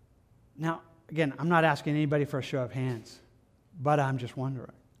 Now, again, I'm not asking anybody for a show of hands, but I'm just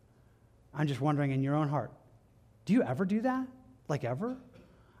wondering. In your own heart, do you ever do that? Like, ever?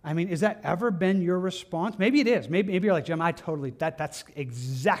 I mean, has that ever been your response? Maybe it is. Maybe you're like, Jim, that's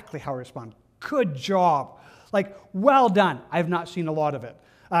exactly how I respond. Good job. Like, well done. I've not seen a lot of it.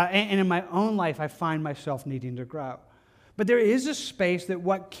 And in my own life, I find myself needing to grow. But there is a space that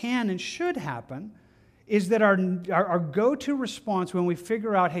what can and should happen is that our go-to response when we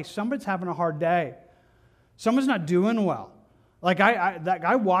figure out, hey, somebody's having a hard day. Someone's not doing well. Like,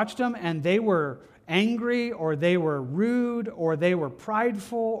 I watched them, and they were angry, or they were rude, or they were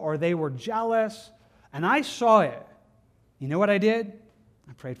prideful, or they were jealous, and I saw it. You know what I did?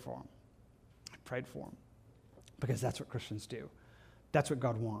 I prayed for them. I prayed for them. Because that's what Christians do. That's what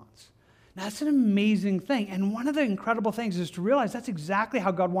God wants. Now, that's an amazing thing. And one of the incredible things is to realize that's exactly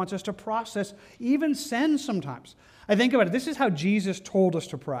how God wants us to process even sin sometimes. I think about it. This is how Jesus told us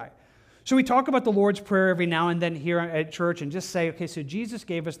to pray. So we talk about the Lord's Prayer every now and then here at church and just say, okay, so Jesus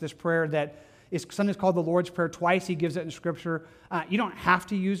gave us this prayer that is sometimes called the Lord's Prayer. Twice he gives it in Scripture. You don't have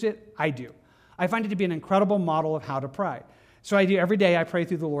to use it. I do. I find it to be an incredible model of how to pray. So I do every day I pray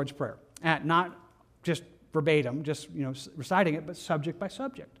through the Lord's Prayer. Not just verbatim, just reciting it, but subject by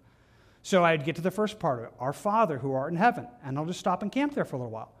subject. So I'd get to the first part of it, Our Father who art in heaven, and I'll just stop and camp there for a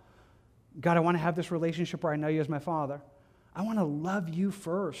little while. God, I want to have this relationship where I know you as my Father. I want to love you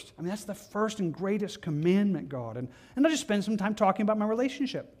first. I mean, that's the first and greatest commandment, God. And I'll just spend some time talking about my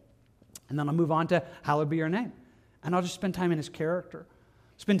relationship. And then I'll move on to hallowed be your name. And I'll just spend time in his character.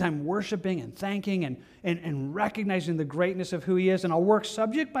 Spend time worshiping and thanking and recognizing the greatness of who he is. And I'll work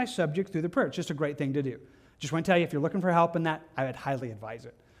subject by subject through the prayer. It's just a great thing to do. Just want to tell you, if you're looking for help in that, I would highly advise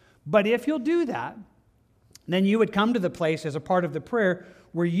it. But if you'll do that, then you would come to the place as a part of the prayer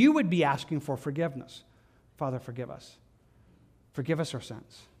where you would be asking for forgiveness. Father, forgive us. Forgive us our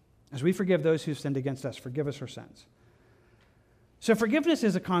sins. As we forgive those who sinned against us, forgive us our sins. So forgiveness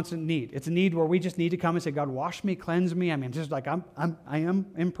is a constant need. It's a need where we just need to come and say, God, wash me, cleanse me. I mean, just like I am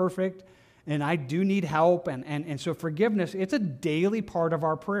imperfect, and I do need help. And so forgiveness, it's a daily part of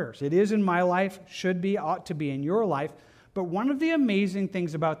our prayers. It is in my life, should be, ought to be in your life. But one of the amazing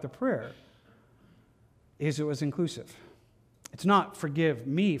things about the prayer is it was inclusive. It's not forgive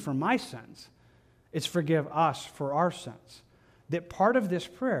me for my sins. It's forgive us for our sins. That part of this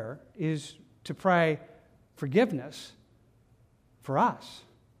prayer is to pray forgiveness for us.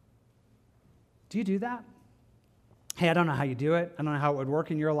 Do you do that? Hey, I don't know how you do it. I don't know how it would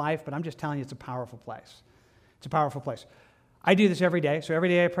work in your life, but I'm just telling you it's a powerful place. It's a powerful place. I do this every day, so every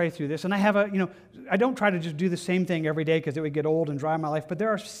day I pray through this, and I have I don't try to just do the same thing every day because it would get old and dry in my life, but there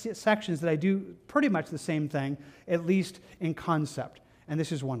are sections that I do pretty much the same thing, at least in concept, and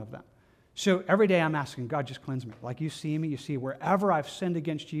this is one of them. So every day I'm asking, God, just cleanse me. Like you see me, you see wherever I've sinned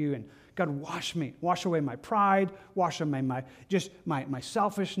against you, and God, wash me. Wash away my pride, wash away my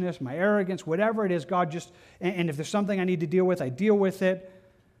selfishness, my arrogance, whatever it is, God, and if there's something I need to deal with, I deal with it.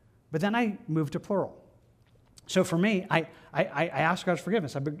 But then I move to plural. So for me, I ask God's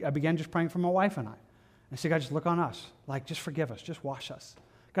forgiveness. I began just praying for my wife and I. I say, God, just look on us. Like, just forgive us. Just wash us.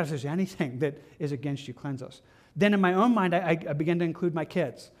 God, if there's anything that is against you, cleanse us. Then in my own mind, I began to include my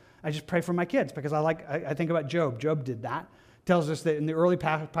kids. I just pray for my kids because I think about Job. Job did that. Tells us that in the early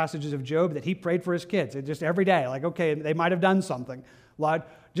passages of Job that he prayed for his kids. It just every day, like, okay, they might have done something. Lord,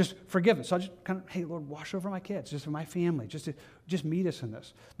 just forgive us. So I just kind of, hey, Lord, wash over my kids, just for my family, just meet us in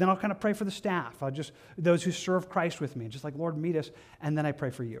this. Then I'll kind of pray for the staff. Those who serve Christ with me, just like, Lord, meet us. And then I pray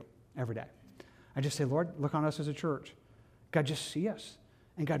for you every day. I just say, Lord, look on us as a church. God, just see us.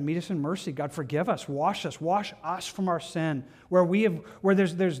 And God, meet us in mercy. God, forgive us, wash us from our sin. Where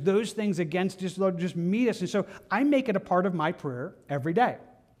there's those things against us, Lord, just meet us. And so I make it a part of my prayer every day.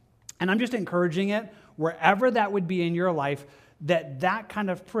 And I'm just encouraging it wherever that would be in your life, that kind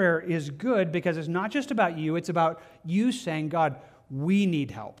of prayer is good because it's not just about you, it's about you saying, God, we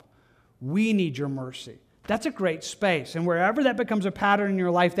need help. We need your mercy. That's a great space. And wherever that becomes a pattern in your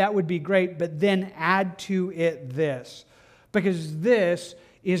life, that would be great, but then add to it this. Because this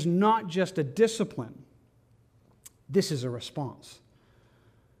is not just a discipline. This is a response.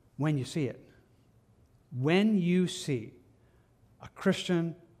 When you see it. When you see a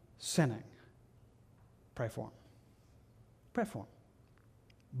Christian sinning, pray for him. Pray for them.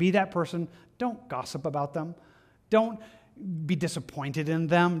 Be that person. Don't gossip about them. Don't be disappointed in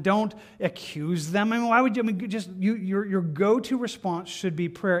them. Don't accuse them. I mean, why would you? I mean, just your go-to response should be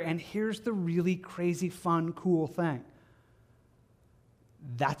prayer. And here's the really crazy, fun, cool thing.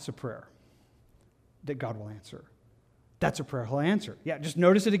 That's a prayer that God will answer. That's a prayer He'll answer. Yeah, just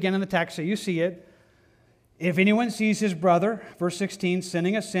notice it again in the text so you see it. If anyone sees his brother, verse 16,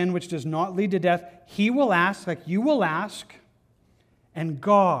 sinning a sin which does not lead to death, he will ask, like you will ask, and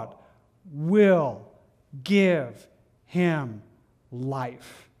God will give him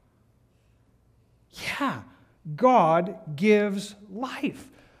life. Yeah, God gives life.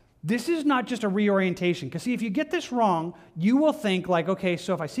 This is not just a reorientation. Because see, if you get this wrong, you will think like, okay,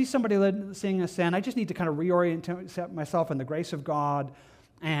 so if I see somebody sinning a sin, I just need to kind of reorient myself in the grace of God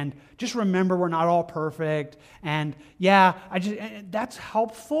and just remember we're not all perfect. And yeah, that's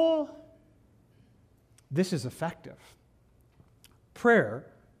helpful. This is effective. Prayer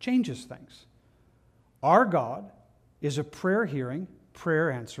changes things. Our God is a prayer-hearing,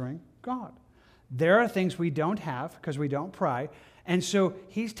 prayer-answering God. There are things we don't have because we don't pray, And so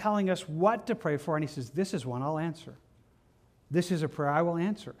he's telling us what to pray for, and he says, this is one I'll answer. This is a prayer I will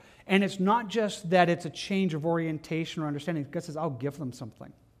answer. And it's not just that it's a change of orientation or understanding. God says, I'll give them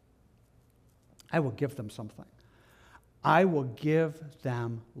something. I will give them something. I will give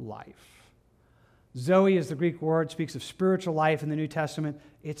them life. Zoe is the Greek word, speaks of spiritual life in the New Testament.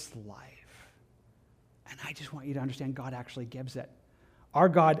 It's life. And I just want you to understand God actually gives it. Our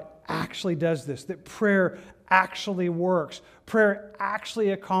God actually does this, that prayer actually works. Prayer actually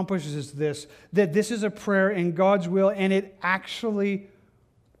accomplishes this, that this is a prayer in God's will and it actually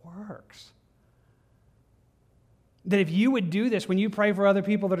works. That if you would do this when you pray for other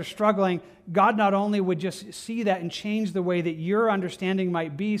people that are struggling, God not only would just see that and change the way that your understanding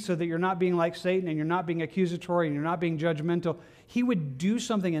might be so that you're not being like Satan and you're not being accusatory and you're not being judgmental, he would do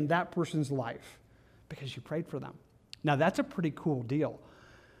something in that person's life because you prayed for them. Now that's a pretty cool deal.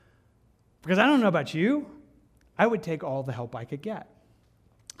 Because I don't know about you, I would take all the help I could get.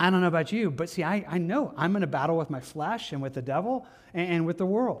 I don't know about you, but see, I know I'm in a battle with my flesh and with the devil and with the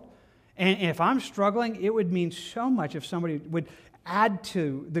world. And if I'm struggling, it would mean so much if somebody would add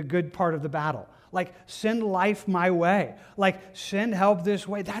to the good part of the battle. Like, send life my way. Like, send help this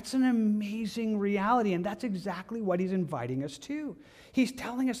way. That's an amazing reality, and that's exactly what he's inviting us to. He's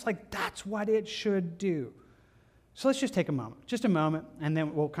telling us, like, that's what it should do. So let's just take a moment, and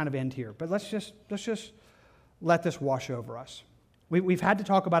then we'll kind of end here. But let's just let this wash over us. We've had to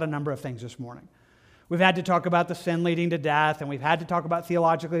talk about a number of things this morning. We've had to talk about the sin leading to death, and we've had to talk about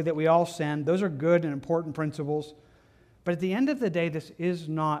theologically that we all sin. Those are good and important principles. But at the end of the day, this is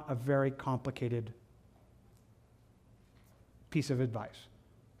not a very complicated piece of advice.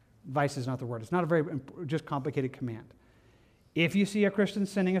 Advice is not the word. It's not a very just complicated command. If you see a Christian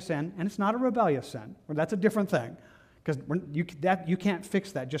sinning a sin, and it's not a rebellious sin, well, that's a different thing, because you can't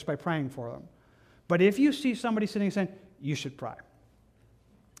fix that just by praying for them. But if you see somebody sinning a sin, you should pray,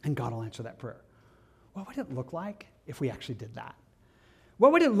 and God will answer that prayer. What would it look like if we actually did that?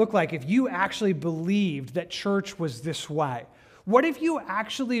 What would it look like if you actually believed that church was this way? What if you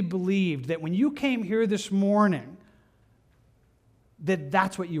actually believed that when you came here this morning, that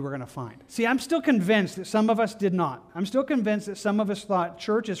that's what you were going to find? See, I'm still convinced that some of us did not. I'm still convinced that some of us thought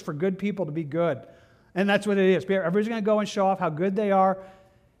church is for good people to be good. And that's what it is. Everybody's going to go and show off how good they are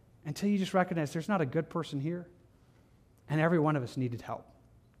until you just recognize there's not a good person here. And every one of us needed help.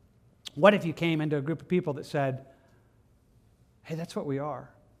 What if you came into a group of people that said, hey, that's what we are.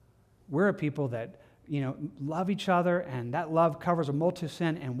 We're a people that, love each other, and that love covers a multitude of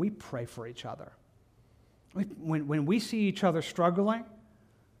sin, and we pray for each other. When we see each other struggling,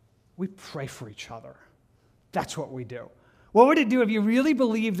 we pray for each other. That's what we do. What would it do if you really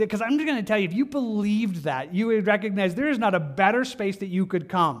believed it? Because I'm just going to tell you, if you believed that, you would recognize there is not a better space that you could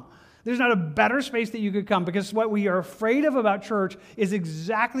come. There's not a better space that you could come, because what we are afraid of about church is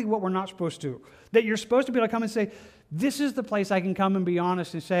exactly what we're not supposed to. That you're supposed to be able to come and say, this is the place I can come and be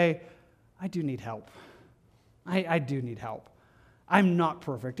honest and say, I do need help. I do need help. I'm not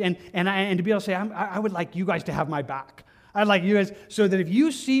perfect. And to be able to say, I would like you guys to have my back. I'd like you guys, so that if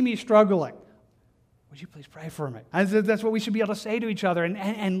you see me struggling, would you please pray for me? That's what we should be able to say to each other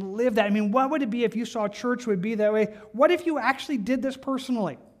and live that. I mean, what would it be if you saw church would be that way? What if you actually did this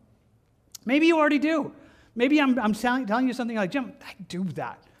personally? Maybe you already do. Maybe I'm telling you something like, Jim, I do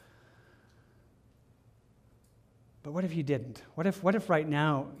that. But what if you didn't? What if right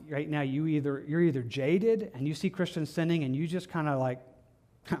now you're either jaded and you see Christians sinning and you just kind of like,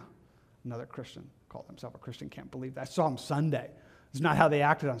 another Christian called himself a Christian, can't believe that. I saw him Sunday. It's not how they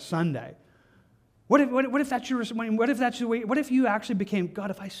acted on Sunday. What if that's your response? What if that's the way? What if you actually became,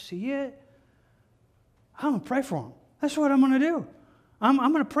 God, if I see it, I'm going to pray for them. That's what I'm going to do. I'm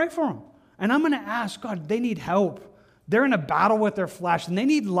going to pray for them. And I'm going to ask, God, they need help. They're in a battle with their flesh and they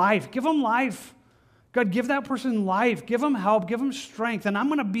need life. Give them life. God, give that person life. Give them help. Give them strength. And I'm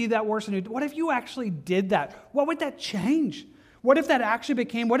going to be that person. What if you actually did that? What would that change? What if that actually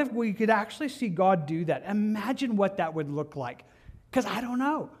became, what if we could actually see God do that? Imagine what that would look like. Because I don't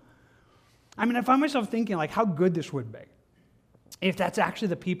know. I mean, I find myself thinking like how good this would be if that's actually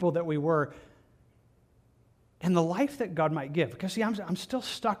the people that we were and the life that God might give. Because see, I'm still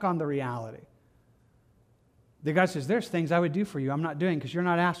stuck on the reality. The God says, there's things I would do for you I'm not doing because you're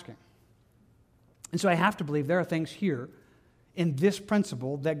not asking. And so I have to believe there are things here in this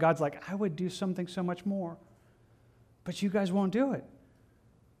principle that God's like, I would do something so much more, but you guys won't do it.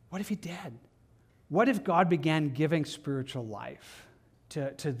 What if He did? What if God began giving spiritual life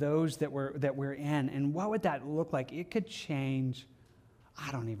to those that we're in? And what would that look like? It could change,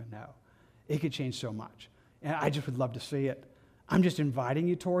 I don't even know. It could change so much. And I just would love to see it. I'm just inviting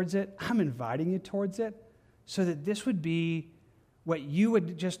you towards it. I'm inviting you towards it so that this would be what you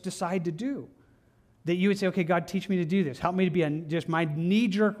would just decide to do. That you would say, okay, God, teach me to do this. Help me to be just my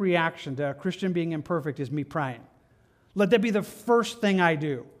knee-jerk reaction to a Christian being imperfect is me praying. Let that be the first thing I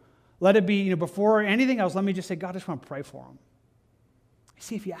do. Let it be, before anything else, let me just say, God, I just want to pray for them.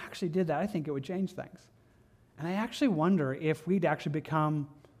 See, if you actually did that, I think it would change things. And I actually wonder if we'd actually become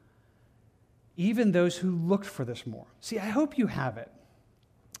even those who looked for this more. See, I hope you have it.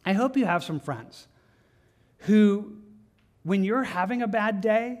 I hope you have some friends who, when you're having a bad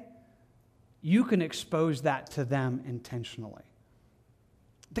day, you can expose that to them intentionally.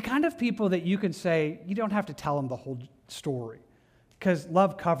 The kind of people that you can say, you don't have to tell them the whole story, because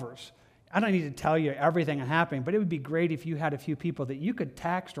love covers. I don't need to tell you everything that's happening, but it would be great if you had a few people that you could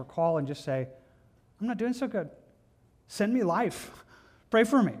text or call and just say, I'm not doing so good. Send me life. Pray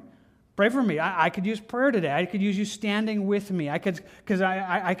for me. Pray for me. I could use prayer today. I could use you standing with me. I could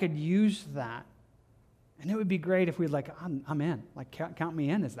use that. And it would be great if we'd I'm in. Count me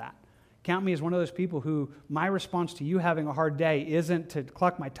in as that. Count me as one of those people who my response to you having a hard day isn't to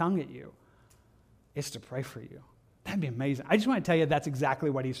cluck my tongue at you. It's to pray for you. That'd be amazing. I just want to tell you that's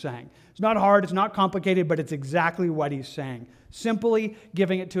exactly what he's saying. It's not hard, it's not complicated, but it's exactly what he's saying. Simply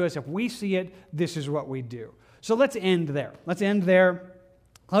giving it to us. If we see it, this is what we do. So let's end there.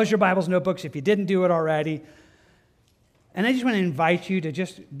 Close your Bibles, notebooks if you didn't do it already. And I just want to invite you to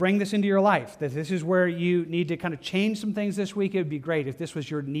just bring this into your life, that this is where you need to kind of change some things this week. It would be great if this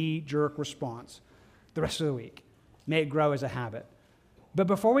was your knee-jerk response the rest of the week. May it grow as a habit. But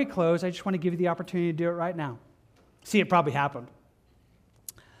before we close, I just want to give you the opportunity to do it right now. See, it probably happened.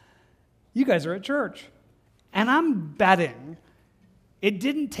 You guys are at church. And I'm betting it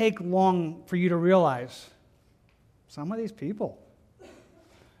didn't take long for you to realize some of these people,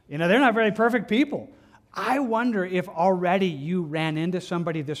 they're not very perfect people. I wonder if already you ran into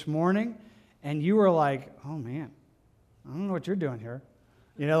somebody this morning and you were like, oh man, I don't know what you're doing here.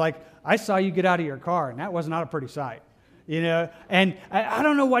 I saw you get out of your car and that was not a pretty sight. And I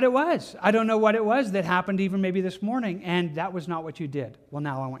don't know what it was. I don't know what it was that happened even maybe this morning, and that was not what you did. Well,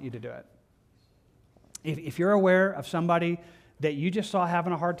 now I want you to do it. If you're aware of somebody that you just saw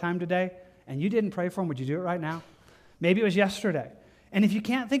having a hard time today and you didn't pray for them, would you do it right now? Maybe it was yesterday. And if you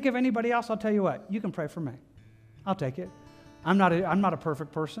can't think of anybody else, I'll tell you what, you can pray for me. I'll take it. I'm not a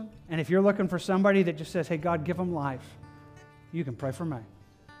perfect person. And if you're looking for somebody that just says, hey, God, give them life, you can pray for me.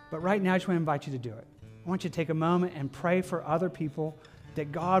 But right now, I just want to invite you to do it. I want you to take a moment and pray for other people,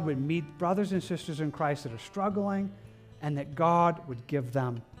 that God would meet brothers and sisters in Christ that are struggling, and that God would give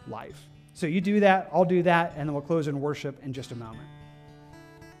them life. So you do that, I'll do that, and then we'll close in worship in just a moment.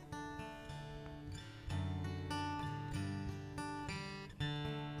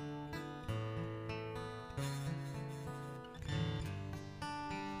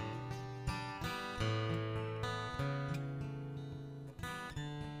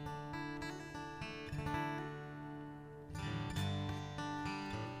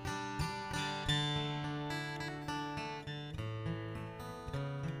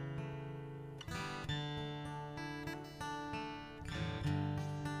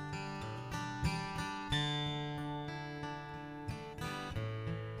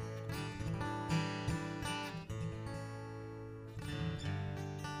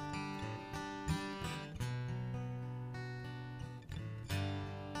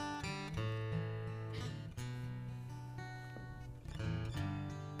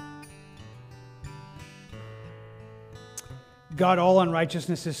 God, all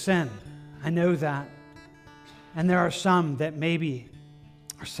unrighteousness is sin. I know that. And there are some that maybe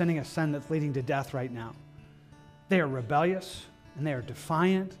are sinning a sin that's leading to death right now. They are rebellious and they are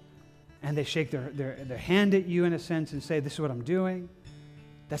defiant, and they shake their hand at you in a sense and say, this is what I'm doing.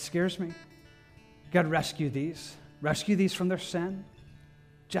 That scares me. God, rescue these. Rescue these from their sin.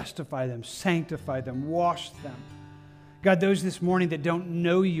 Justify them, sanctify them, wash them. God, those this morning that don't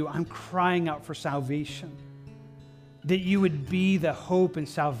know you, I'm crying out for salvation, that you would be the hope and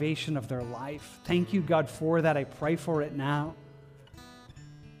salvation of their life. Thank you, God, for that. I pray for it now.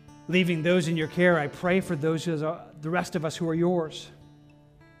 Leaving those in your care, I pray for those, the rest of us who are yours.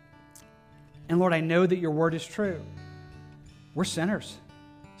 And Lord, I know that your word is true. We're sinners,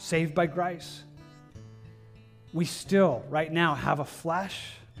 saved by grace. We still, right now, have a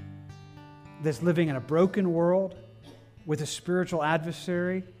flesh that's living in a broken world with a spiritual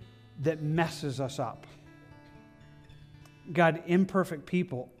adversary that messes us up. God, imperfect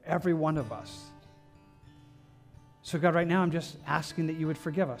people, every one of us. So God, right now I'm just asking that you would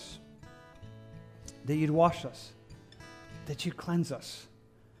forgive us, that you'd wash us, that you'd cleanse us,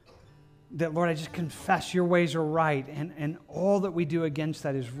 that, Lord, I just confess your ways are right, and all that we do against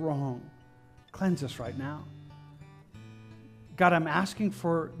that is wrong. Cleanse us right now. God, I'm asking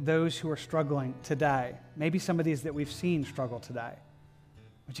for those who are struggling today, maybe some of these that we've seen struggle today.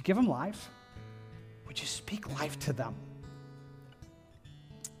 Would you give them life? Would you speak life to them?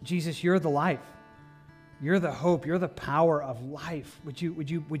 Jesus, you're the life. You're the hope. You're the power of life. Would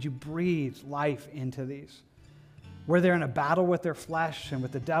you breathe life into these? Where they're in a battle with their flesh and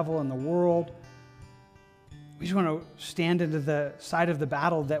with the devil and the world, we just want to stand into the side of the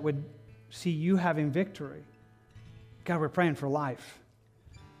battle that would see you having victory. God, we're praying for life.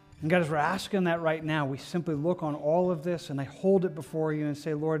 And God, as we're asking that right now, we simply look on all of this and I hold it before you and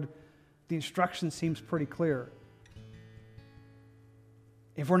say, Lord, the instruction seems pretty clear.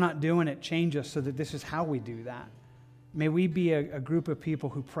 If we're not doing it, change us so that this is how we do that. May we be a group of people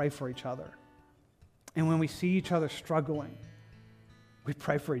who pray for each other. And when we see each other struggling, we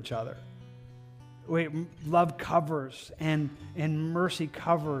pray for each other. Love covers and mercy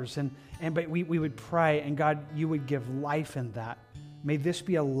covers, but we would pray, and God, you would give life in that. May this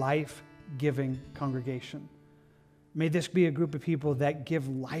be a life-giving congregation. May this be a group of people that give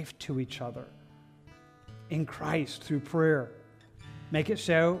life to each other in Christ through prayer. Make it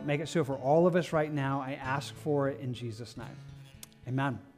so for all of us right now. I ask for it in Jesus' name. Amen.